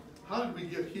 how did we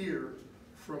get here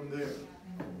from there?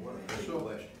 What a great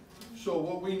question. So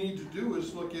what we need to do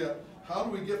is look at how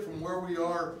do we get from where we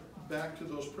are back to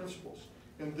those principles?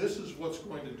 And this is what's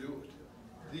going to do it.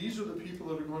 These are the people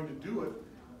that are going to do it,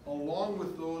 along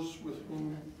with those with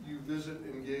whom you visit,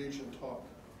 engage, and talk.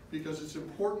 Because it's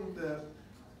important that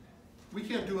we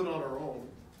can't do it on our own.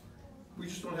 We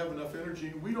just don't have enough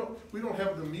energy. We don't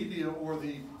have the media or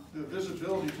the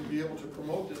visibility to be able to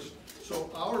promote this. So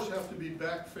ours have to be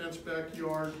back fence,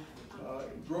 backyard,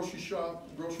 grocery shop,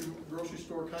 grocery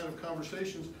store kind of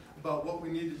conversations about what we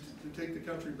need to take the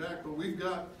country back. But we've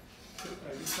got,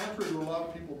 contrary to what a lot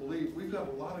of people believe, we've got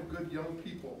a lot of good young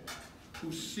people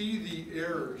who see the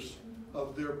errors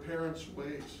of their parents'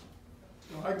 ways.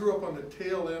 Now, I grew up on the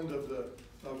tail end of the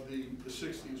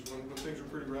 60s when things were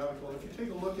pretty radical. And if you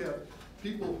take a look at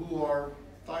people who are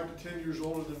 5 to 10 years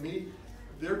older than me,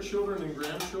 their children and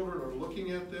grandchildren are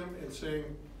looking at them and saying,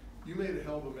 you made a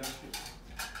hell of a mess here.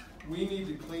 We need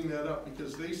to clean that up,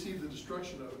 because they see the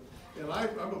destruction of it. And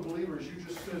I'm a believer, as you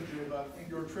just said, Jay, about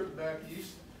your trip back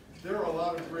east. There are a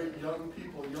lot of great young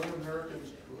people, young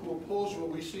Americans, who oppose what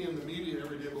we see in the media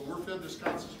every day, but we're fed this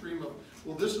constant stream of,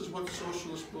 well, this is what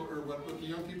socialists, or what the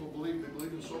young people believe. They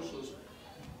believe in socialism.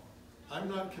 I'm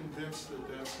not convinced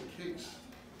that that's the case.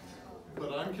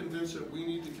 But I'm convinced that we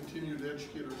need to continue to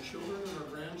educate our children and our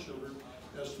grandchildren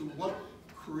as to what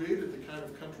created the kind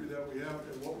of country that we have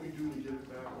and what we do to get it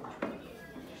back on track.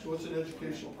 So it's an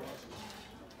educational process.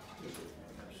 Yes, sir.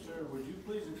 Sir, would you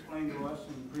please explain to us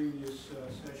in the previous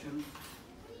session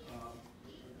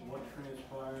what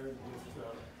transpired with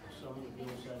some of the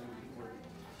bills were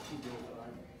two bills that I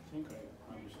think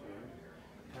I understand,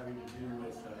 having to do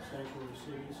with sanctuary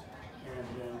cities, and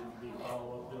then the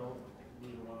follow-up bill,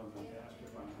 neither one of them passed,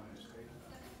 if I'm not mistaken.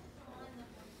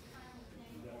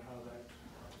 Is that how that,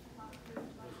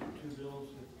 those are two bills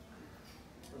that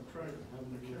I'm trying to,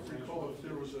 having to I do can't with recall if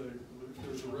there was a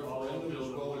follow-up referendum as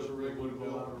well as a regular Would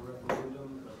go out bill. of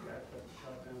referendum, but that got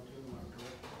shot down too, am I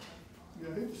correct? Yeah,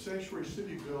 I think the sanctuary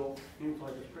city bill, Seems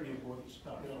like it's pretty important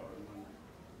stuff. Yeah.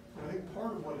 I think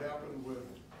part of what happened with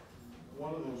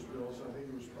one of those bills, I think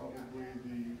it was probably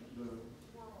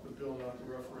the bill, not the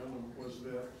referendum, was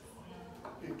that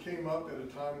it came up at a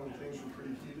time when things were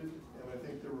pretty heated, and I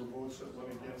think there were votes that went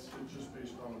against it just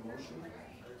based on emotion.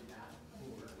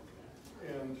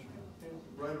 And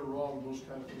right or wrong, those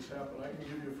kind of things happen. I can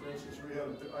give you, for instance,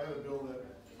 I had a bill that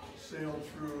sailed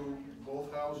through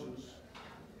both houses,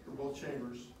 or both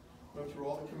chambers, went through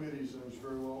all the committees, and it was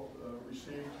very well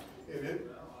received. And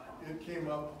it came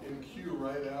up in queue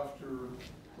right after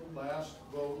the last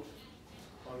vote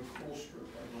on Colstrip,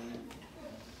 I believe.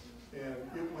 And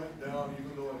it went down,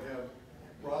 even though it had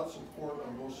broad support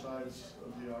on both sides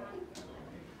of the aisle.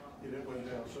 And it went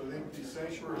down. So I think the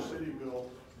Sanctuary City bill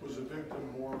was a victim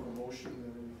more of emotion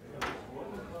than anything else. What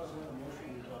was the cause of that emotion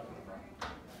you're talking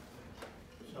about?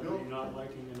 Somebody not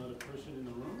liking another person in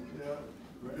the room? Yeah,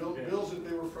 bills that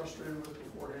they were frustrated with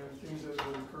beforehand, things that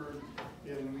had occurred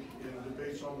in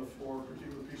debates on the floor, a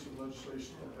particular piece of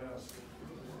legislation that passed.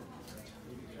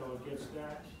 So it gets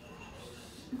that,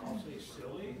 I'll say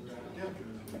silly, Yeah.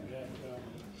 that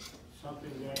something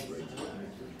that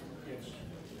gets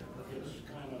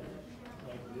kind of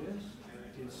like this,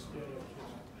 instead of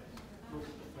just look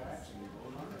at the facts and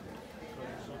vote on it.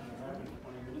 Because something happened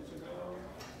 20 minutes ago,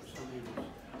 or somebody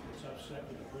was upset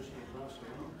with the person across the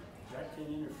room, that can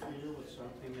interfere with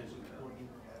something as important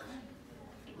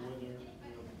as whether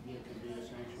there can be a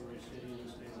sanctuary city in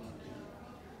the state of Montana.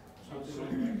 Something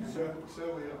like that.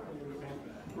 Sadly,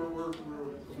 we're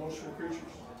emotional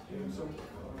creatures, and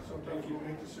sometimes we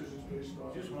make decisions based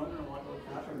on. Just wondering what would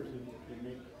happen to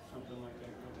make something like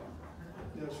that go on.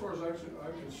 Yeah, as far as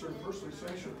I'm concerned, personally,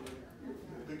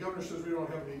 the governor says we don't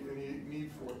have any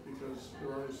need for it because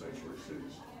there are no sanctuary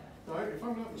cities. Now, if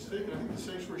I'm not mistaken, I think the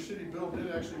sanctuary city bill did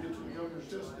actually get to the governor's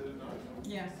desk, did it not?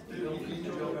 Yes. Did he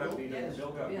veto that bill? Yes,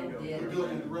 Bill got Bill vetoed. did. The bill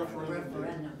in the referendum.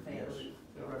 Referendum failed.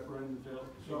 The referendum bill,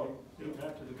 so it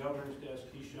got to the governor's desk,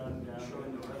 he shut it down,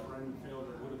 and the referendum failed,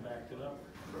 it would have backed it up.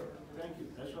 Correct. Thank you,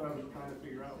 that's what I was trying to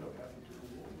figure out what happened to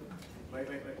the wall. Wait.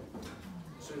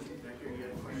 Susan, back here, you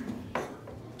had a question?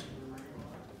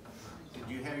 Did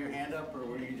you have your hand up, or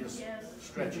were you just Yes.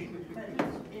 stretching? But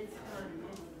it's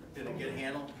Did it get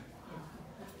handled?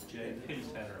 Jay,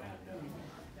 Kitty's had her hand up.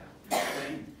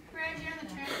 Brad, you're on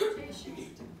the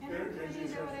transportation. Energy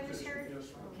Is that what I just heard? yes.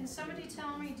 Can somebody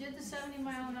tell me, did the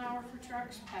 70-mile-an-hour for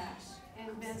trucks pass and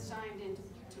been signed into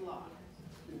law?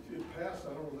 It passed,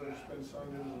 I don't know that it's been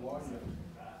signed into law yet.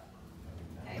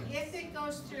 If it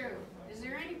goes through, is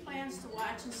there any plans to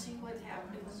watch and see what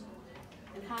happens?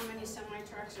 And how many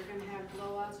semi-trucks are gonna have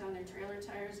blowouts on their trailer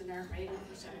tires and aren't rated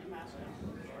for 70 miles an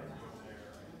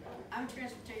hour? I'm a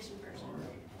transportation person.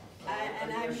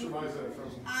 And I I mean, surmise that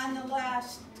from. on the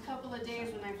last couple of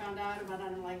days when I found out about it,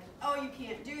 I'm like, oh, you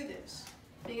can't do this.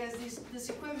 Because this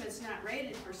equipment's not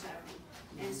rated for 70.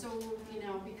 And so,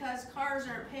 because cars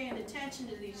aren't paying attention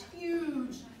to these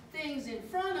huge things in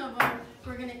front of them,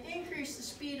 we're gonna increase the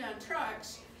speed on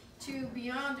trucks to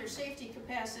beyond their safety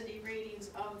capacity ratings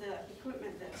of the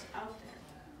equipment that's out there.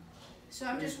 So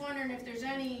I'm just wondering if there's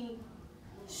any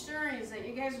stirrings that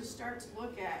you guys would start to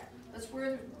look at. Let's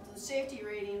where the safety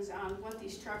ratings on what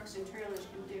these trucks and trailers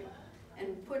can do,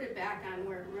 and put it back on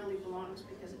where it really belongs,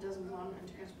 because it doesn't belong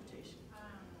on transportation.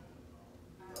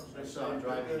 I saw it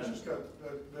driving. That idea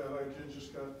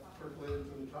just got percolated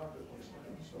to the top at one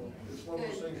time, so it's one of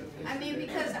those things that needs I to mean, be-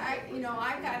 because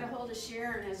I got a hold of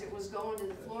Sharon as it was going to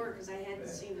the floor, because I hadn't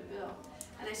seen the bill.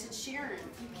 And I said, Sharon,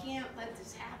 you can't let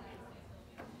this happen.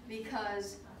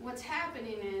 Because what's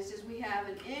happening is we have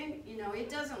it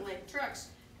doesn't like trucks,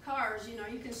 cars,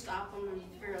 you can stop them and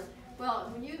fairly. Well,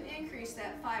 when you increase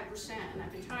that 5%, and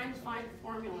I've been trying to find a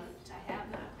formula to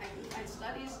have that, I can find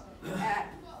studies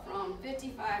from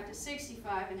 55 to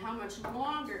 65 and how much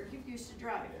longer you used to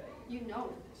drive. You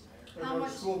know this. I'm How on a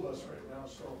much school bus right now,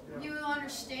 so, yeah. you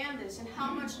understand this, and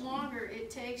how much longer it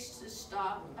takes to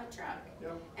stop a truck.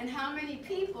 Yep. And how many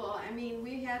people,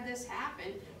 we had this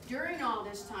happen during all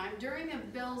this time, during the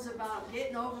bills about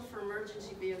getting over for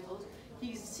emergency vehicles.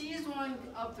 He sees one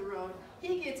up the road,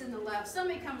 he gets in the left,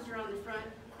 somebody comes around the front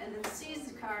and then sees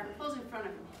the car and pulls in front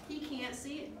of him. He can't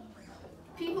see it.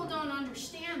 People don't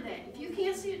understand that. If you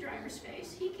can't see a driver's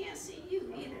face, he can't see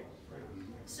you either.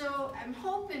 So I'm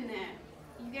hoping that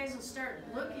you guys will start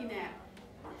looking at,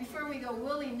 before we go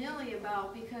willy-nilly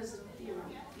about, because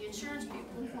the insurance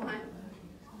people want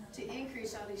to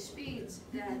increase all these speeds,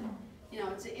 that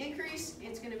it's an increase,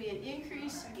 it's going to be an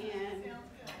increase in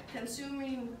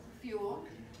consuming fuel,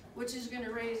 which is going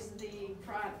to raise the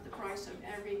price of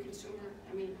every consumer.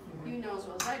 You know as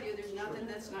well as I do, there's nothing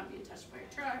that's not being touched by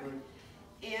a truck.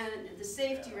 And the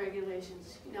safety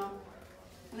regulations,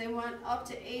 when they went up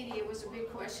to 80, it was a big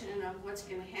question of what's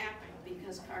going to happen,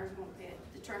 because cars won't get,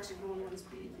 the trucks are going one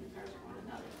speed and the cars are going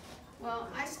another. Well,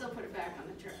 I still put it back on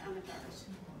the cars.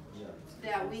 Yeah.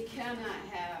 That we cannot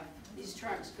have these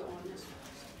trucks going this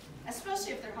fast,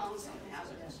 especially if they're hauling something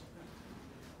hazardous.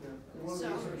 Yeah, and one of the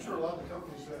things, I'm sure a lot of the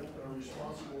companies that are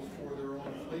responsible for their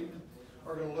own fleet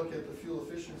are gonna look at the fuel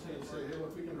efficiency and say, hey,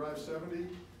 look, we can drive 70,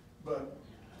 but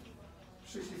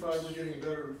 65, we're getting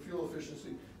better fuel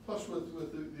efficiency. Plus with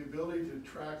the ability to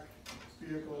track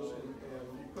vehicles and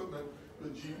equipment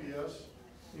with GPS,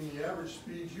 in the average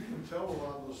speeds, you can tell a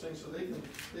lot of those things, so they can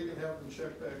have them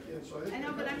check back in, so I think. I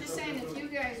know, but I'm just saying, if you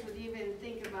guys would even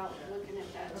think about looking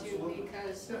at that too, Absolutely.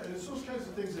 because, Yeah, and it's those kinds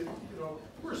of things that, you know,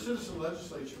 we're a citizen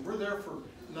legislature, we're there for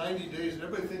 90 days, and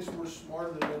everybody thinks we're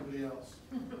smarter than everybody else.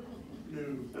 No.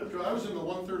 I was in the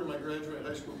 1/3 of my graduate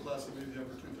high school class that made the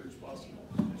upper 2/3 possible,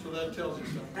 so that tells you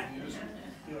something. You just,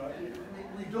 you know,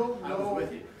 we don't I was know.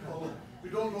 with you. We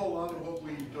don't know a lot of what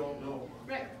we don't know.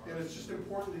 right, And it's just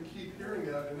important to keep hearing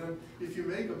that, and then if you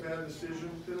make a bad decision,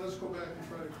 then let's go back and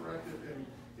try to correct it and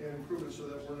improve it so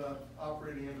that we're not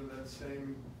operating into that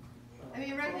same. I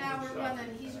mean, right now, we're problem.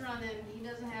 running, he doesn't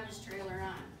have his trailer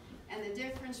on. And the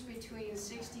difference between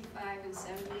 65 and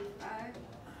 75,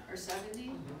 or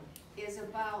 70, is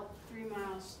about 3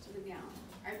 miles to the gallon,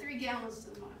 or 3 gallons to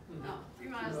the mile. No, 3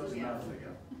 miles to the gallon.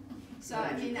 So,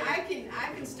 I mean, I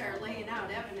can start laying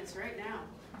out evidence right now,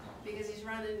 because he's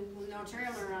running with no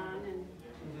trailer on, and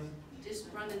just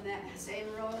running that same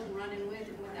road and running with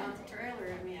and without the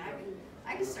trailer. I mean,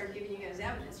 I can start giving you guys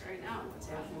evidence right now of what's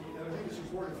happening. And I think it's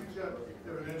important, if you've got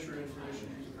evidentiary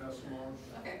information you can pass along,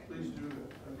 Okay. please do that.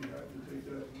 I'd be happy to take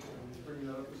that and bring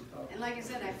that up as a topic. And like I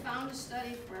said, I found a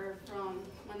study from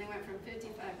when they went from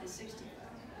 55 to 65,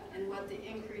 and what the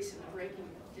increase in the braking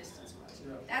distance was.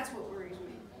 Yeah. That's what worries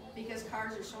me, because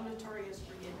cars are so notorious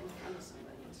for getting in front of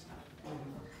somebody and stuff,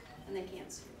 and they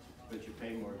can't see it. But you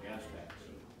pay more gas tax.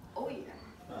 Oh, yeah.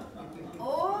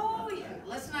 Oh, yeah.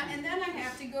 Let's not, and then I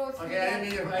have to go through Okay, I that.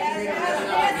 didn't mean to-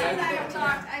 As I have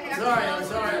talked, I have to go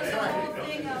through the whole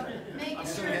thing of making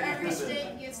sure every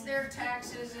state gets their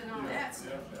taxes and all that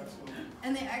stuff. Yeah, absolutely.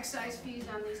 And the excise fees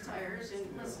on these tires, and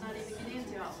let's not even get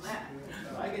into all that.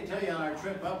 I can tell you on our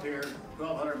trip up here,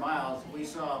 1,200 miles, we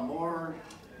saw more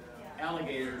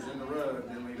alligators in the road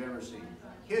than we've ever seen.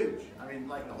 Huge. I mean,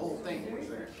 like the whole thing was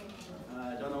there.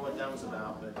 I don't know what that was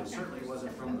about, but it certainly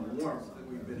wasn't from the warmth that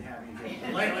we've been having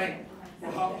here lately.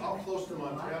 Well, how close to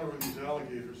Montana are these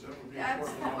alligators? That would be That's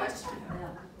important the to know. question.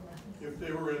 If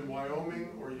they were in Wyoming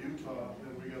or Utah,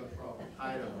 then we got a problem.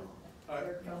 I don't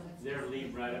know. They're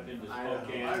lead right up into I don't know. I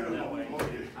Spokane don't that way. know.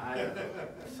 Okay. I don't know.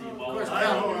 See Of all course, the-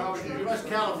 California, West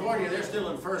California, they're still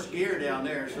in first gear down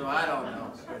there, so I don't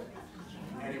know. But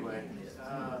anyway, I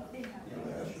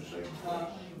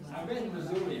read in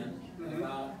Missoulian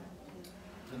about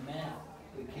the math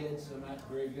the kids are not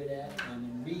very good at and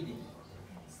in reading.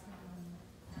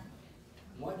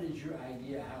 What is your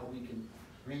idea how we can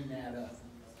bring that up?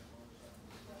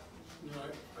 You know,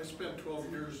 I spent 12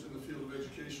 years in the field of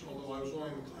education, although I was only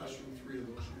in the classroom 3 of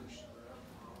those years.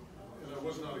 And I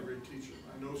was not a great teacher.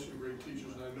 I know some great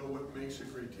teachers, and I know what makes a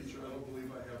great teacher. I don't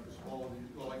believe I have the quality.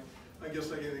 Well, I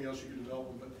guess like anything else, you can develop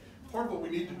them. But part of what we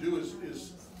need to do is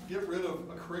get rid of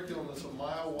a curriculum that's a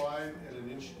mile wide and an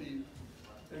inch deep,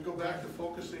 and go back to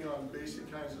focusing on basic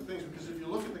kinds of things. Because if you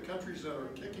look at the countries that are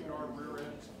kicking our rear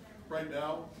ends right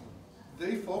now,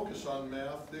 they focus on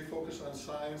math, they focus on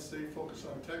science, they focus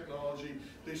on technology,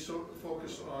 they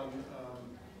focus on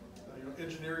you know,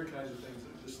 engineering kinds of things,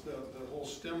 just the whole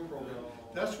STEM program.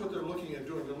 That's what they're looking at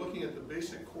doing. They're looking at the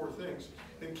basic core things.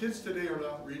 And kids today are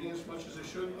not reading as much as they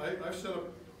should. I've set up,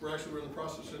 we're in the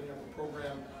process of setting up a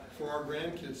program for our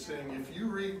grandkids saying, if you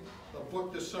read a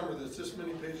book this summer that's this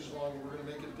many pages long, and we're gonna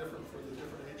make it different for the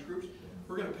different age groups,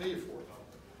 we're gonna pay you for it.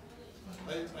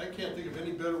 I can't think of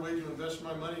any better way to invest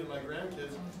my money in my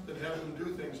grandkids than have them do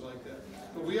things like that.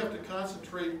 But we have to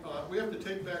concentrate on, we have to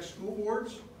take back school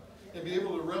boards and be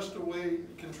able to wrest away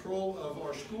control of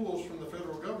our schools from the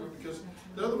federal government, because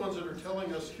they're the ones that are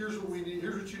telling us, here's what we need,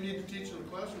 here's what you need to teach in the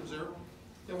classrooms there.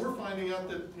 And we're finding out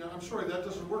that, you know, I'm sorry, that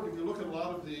doesn't work. If you look at a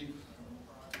lot of the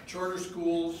charter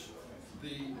schools,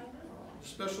 the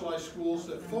specialized schools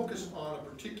that focus on a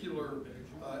particular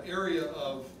area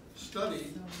of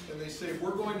study, and they say,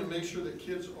 we're going to make sure that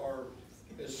kids are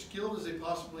as skilled as they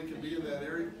possibly can be in that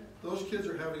area, those kids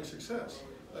are having success.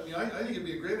 I mean, I think it'd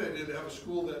be a great idea to have a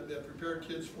school that prepared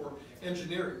kids for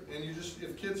engineering. And you just,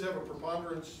 if kids have a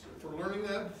preponderance for learning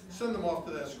that, send them off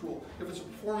to that school. If it's a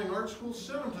performing arts school,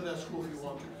 send them to that school if you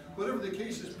want to. Whatever the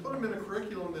case is, put them in a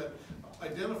curriculum that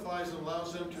identifies and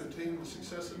allows them to attain the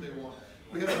success that they want.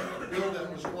 We had a bill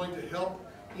that was going to help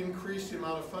increase the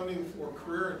amount of funding for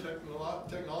career and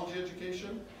technology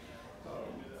education.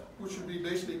 which would be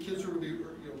basically kids who would be,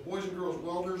 boys and girls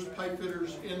welders, pipe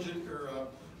fitters,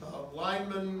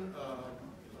 linemen,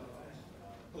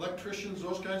 electricians,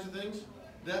 those kinds of things.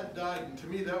 That died, and to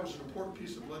me that was an important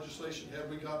piece of legislation had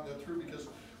we gotten that through, because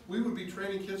we would be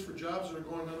training kids for jobs that are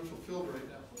going unfulfilled right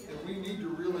now. And we need to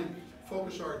really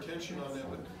focus our attention on that.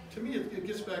 But to me, it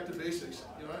gets back to basics.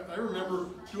 I remember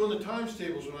doing the times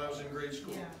tables when I was in grade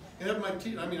school. And had my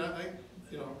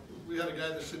we had a guy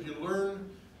that said, you learn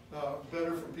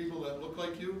better from people that look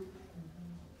like you.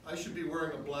 I should be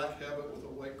wearing a black habit with a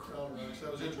white crown around, because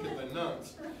I was educated by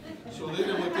nuns. So they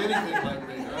didn't look anything like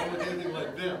me. I didn't look anything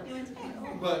like them.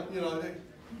 But,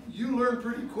 you learn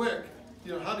pretty quick,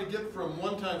 how to get from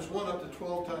 1 times 1 up to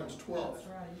 12 times 12.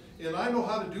 And I know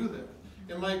how to do that.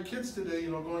 And my kids today,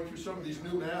 going through some of these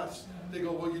new maths, they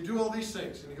go, well, you do all these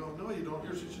things. And you go, no, you don't.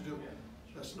 Here's what you do.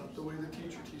 That's not the way the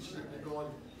teacher teaches it. And they're going,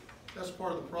 that's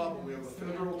part of the problem. We have a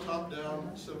federal top-down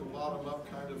instead of a bottom-up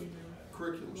kind of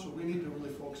curriculum. So we need to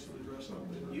really focus and address on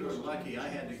that. You were lucky. I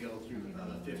had to go through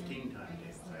 15 time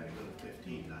tables. I had to go to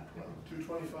 15, not 12.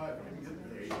 225.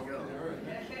 There you go. All right.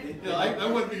 Yeah,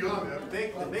 I wouldn't be on that.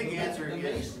 The big answer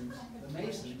is the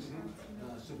Masons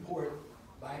support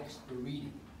bikes for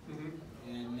reading,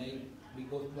 and we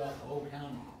go throughout the whole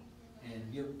county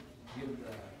and give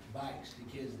bikes to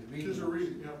kids that read. Kids are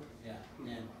reading, yeah.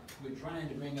 Yeah, and we're trying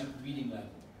to bring up the reading level.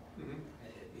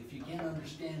 If you can't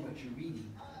understand what you're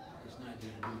reading, it's not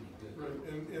going to do any good.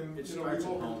 Right, and It starts at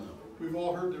home, though. we've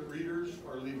all heard that readers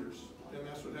are leaders, and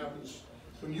that's what happens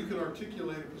when you can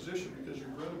articulate a position because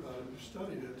you've read about it, you've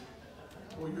studied it.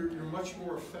 Well, you're much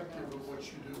more effective at what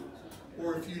you do.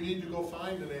 Or if you need to go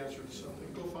find an answer to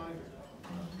something, go find it.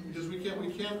 Because we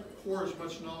can't pour as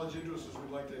much knowledge into us as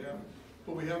we'd like to have,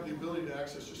 but we have the ability to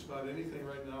access just about anything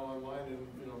right now online in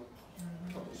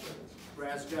a couple of seconds.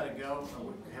 Brad's got to go.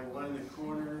 We have one in the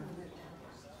corner.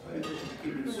 We've got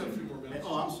a few more minutes.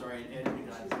 Oh, I'm sorry, Ed,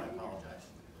 I apologize.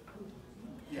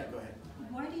 Yeah, go ahead.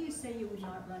 Why do you say you would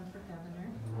not run for governor?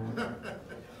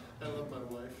 I love my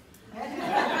wife.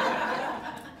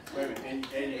 Wait a minute,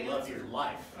 and you love your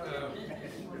life.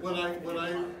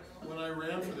 When I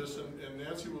ran for this, and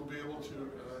Nancy will be able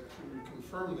to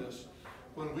confirm this,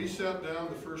 when we sat down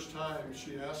the first time,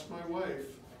 she asked my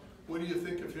wife, what do you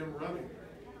think of him running?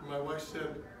 And my wife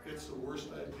said, it's the worst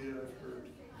idea I've heard.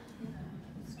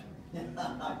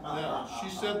 Now, she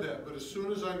said that, but as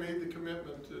soon as I made the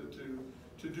commitment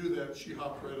to do that, she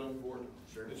hopped right on board.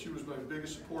 Sure. And she was my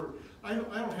biggest supporter. I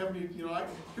don't have any,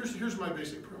 here's my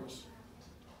basic premise.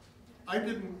 I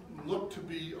didn't look to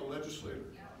be a legislator.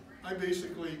 I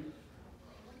basically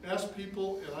asked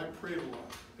people and I prayed a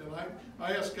lot. And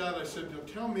I asked God, I said,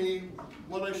 tell me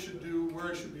what I should do,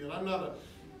 where I should be. And I'm not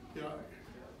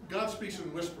God speaks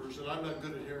in whispers, and I'm not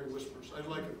good at hearing whispers. I'd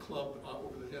like a club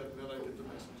over the head, and then I get the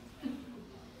message.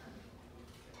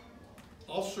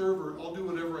 I'll serve or I'll do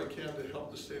whatever I can to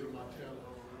help the state of Montana.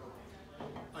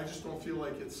 I just don't feel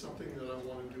like it's something that I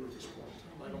want to do at this point in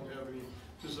time. I don't have any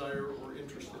desire or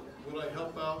interest in it. Would I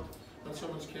help out on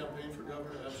someone's campaign for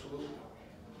governor? Absolutely.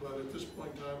 But at this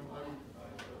point in time,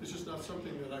 it's just not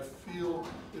something that I feel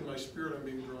in my spirit I'm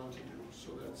being drawn to do.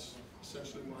 So that's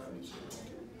essentially why I'm saying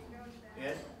it.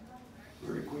 Ed?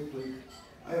 Very quickly,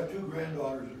 I have 2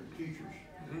 granddaughters that are teachers.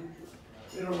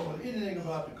 They don't know anything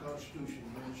about the Constitution.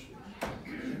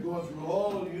 They're going through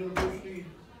all of the university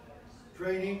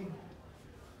training,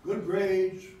 good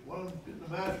grades, one of them getting a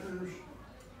master's.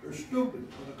 They're stupid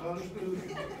on the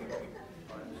Constitution.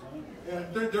 And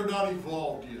They're not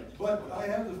evolved yet. but I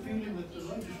have the feeling that the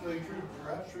legislature,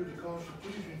 perhaps through the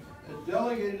Constitution, has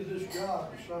delegated this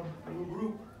job to some little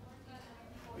group.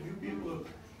 And you people have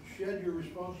shed your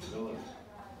responsibility.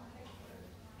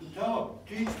 To tell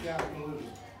them, teach capitalism,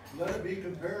 let it be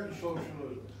compared to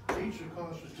socialism, teach the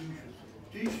Constitution.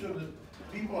 Teach them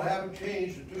that people haven't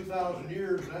changed in 2,000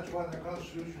 years, and that's why their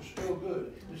Constitution is still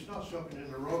good. It's not something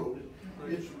in the road.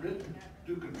 It's written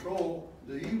to control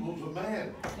the evils of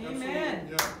man. Amen.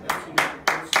 Yeah, absolutely.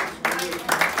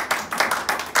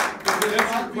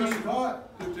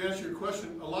 To answer your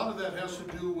question, a lot of that has to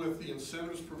do with the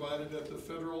incentives provided at the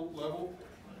federal level.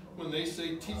 When they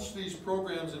say, teach these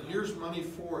programs and here's money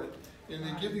for it, and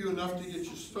they give you enough to get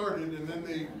you started, and then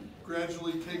they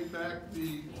gradually take back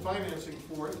the financing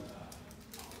for it.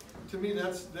 To me,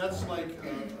 that's like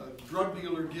a drug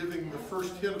dealer giving the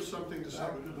first hit of something to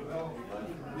somebody.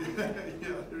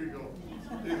 Yeah, there you go.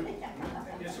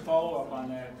 Just to follow up on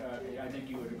that, I think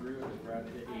you would agree with it, Brad.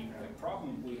 The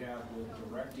problem we have with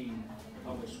directing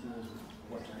public schools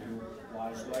what to do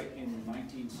lies right in the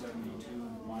 1972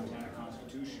 Montana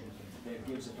Constitution that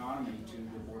gives autonomy to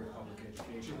the Board of Public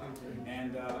Education.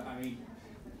 And I mean,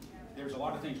 there's a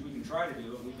lot of things we can try to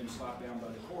do, and we've been slapped down by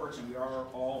the courts, and we are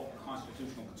all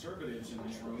constitutional conservatives in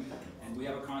this room, and we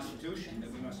have a constitution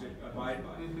that we must abide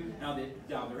by.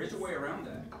 Now there is a way around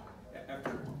that.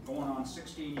 After going on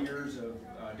 16 years of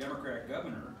Democrat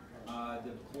governor,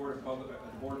 the Board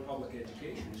of Public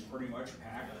Education is pretty much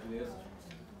packed with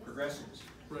progressives.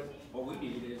 Right. What we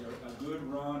need is a good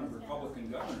run of Republican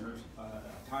governors,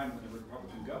 a time with a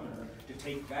Republican governor, to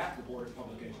take back the Board of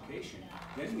Public Education.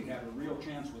 Then we'd have a real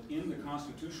chance within the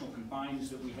constitutional confines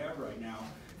that we have right now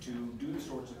to do the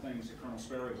sorts of things that Colonel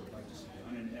Sperry would like to see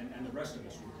done, and the rest of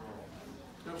us would.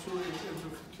 Absolutely, and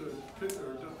to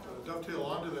dovetail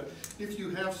onto that, if you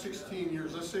have 16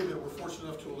 years, let's say that we're fortunate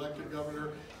enough to elect a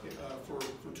governor for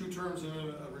 2 terms and then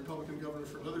a Republican governor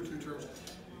for another 2 terms,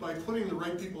 by putting the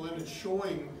right people in and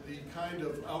showing the kind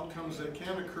of outcomes that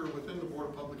can occur within the Board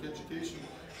of Public Education,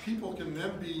 people can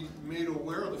then be made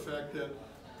aware of the fact that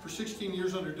for 16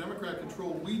 years under Democrat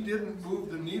control, we didn't move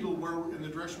the needle in the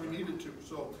direction we needed to.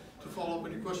 So to follow up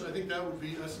on your question, I think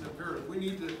that's an imperative. We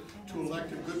need to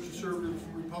elect a good conservative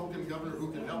Republican governor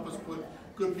who can help us put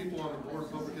good people on the Board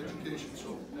of Public Education.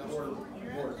 So Board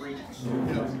of Regents.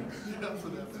 Yeah, for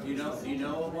that. Do you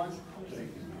know of one?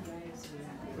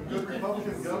 A good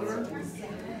Republican governor?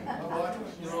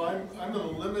 I'm going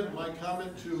to limit my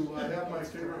comment to I have my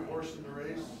favorite horse in the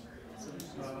race,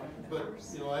 but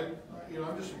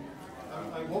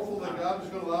I'm hopeful that God is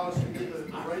going to allow us to get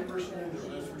the right person in there.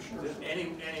 That's for sure. Any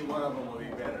one of them will be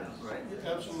better, right?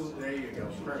 Absolutely. There you go.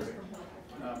 Perfect.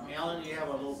 Alan, do you have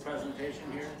a little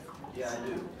presentation here? Yeah, I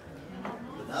do.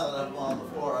 But now that I'm on the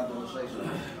floor, I'm going to say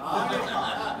something.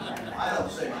 I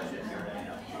don't say much in here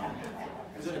anyhow.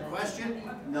 Is it a question?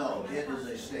 No, it is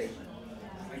a statement.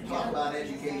 You talk about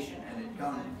education, and it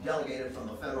comes delegated from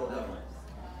the federal government.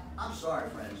 I'm sorry,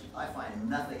 friends, I find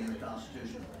nothing in the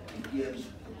Constitution that gives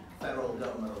the federal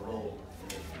government a role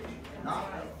in education.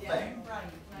 Not a thing.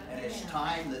 And it's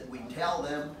time that we tell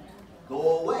them,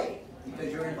 go away,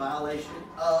 because you're in violation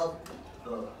of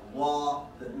the law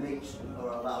that makes or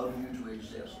allows you to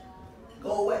exist.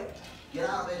 Go away. Get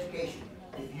out of education.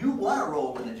 If you want a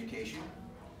role in education,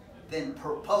 then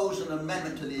propose an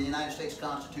amendment to the United States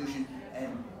Constitution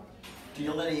and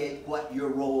delineate what your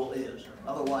role is.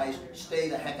 Otherwise, stay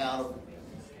the heck out of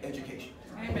education.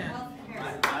 Amen.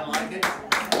 I like it.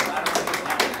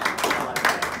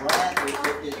 Brad,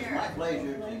 it is my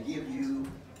pleasure to give you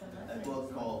a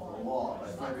book called The Law by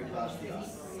Frederick Bastiat.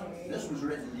 This was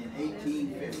written in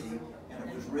 1850, and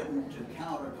it was written to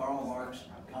counter Karl Marx's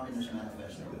Communist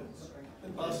Manifesto.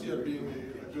 And Bastiat being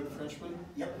a good Frenchman?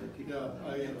 Yep. Yeah,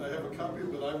 I have a copy,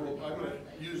 but I'm going to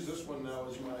use this one now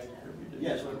as my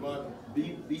Bible.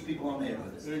 Beat people on the head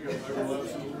with it. There you go. I will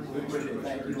absolutely. Appreciate it.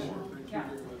 Thank you. Thank you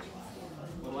very much.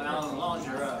 Well, Alan, as long as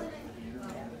you're up.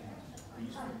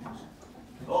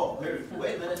 Oh, here,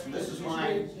 wait a minute, this is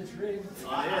mine. It is.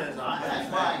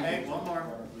 That's mine. Hey, one more.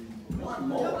 One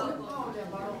more. Oh, they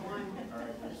borrowed mine.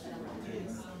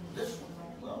 This one,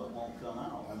 well, it won't come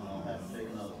out. I'll have to take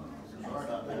another one. Sorry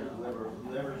about that,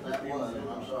 whoever that was,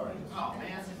 I'm sorry. Oh,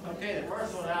 man. Okay, the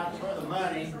first one out is for the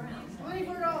money.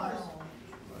 $24.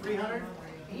 300?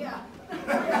 Yeah.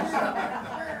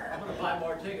 I'm gonna buy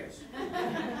more tickets.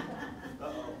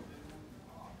 Uh-oh.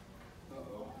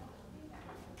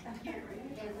 Here,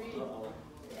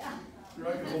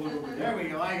 I can hold it over here. There we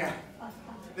go, I got,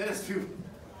 this too.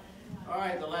 All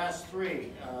right, the last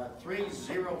three,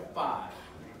 305.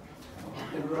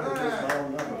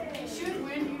 You should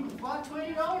win. You bought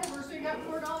 $20. We're still got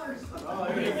 $4. Oh,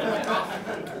 there you go.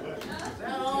 Is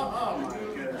that all? Oh, my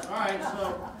goodness. All right, so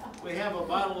we have a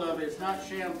bottle of, it's not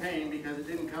champagne because it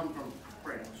didn't come from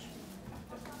France,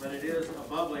 but it is a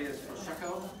bubbly, it's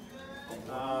Prosecco.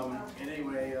 And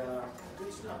anyway,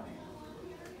 good stuff.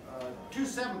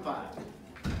 275.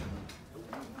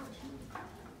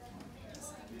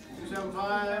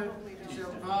 275,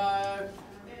 275.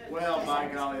 Well, by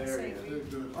golly, there it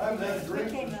is. I haven't had a drink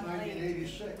since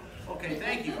 1986. Okay,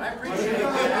 thank you. I appreciate it.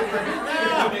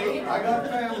 I got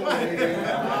family. I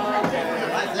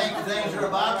think things are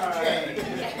about to change.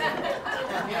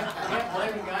 Can't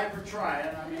blame a guy for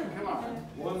trying. I mean, come on.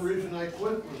 One reason I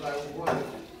quit was I wanted,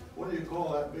 what do you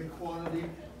call that big quantity?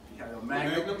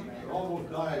 Magnum. I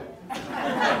almost died.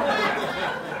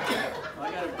 I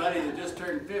got a buddy that just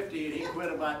turned 50 and he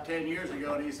quit about 10 years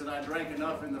ago and he said, I drank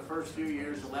enough in the first few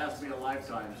years to last me a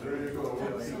lifetime. So, There you go.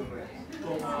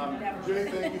 Jay,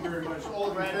 thank you very much. All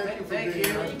of you, thank you for Thank being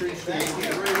here. you. I appreciate Thank it.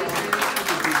 you. Great opportunity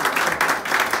to be here.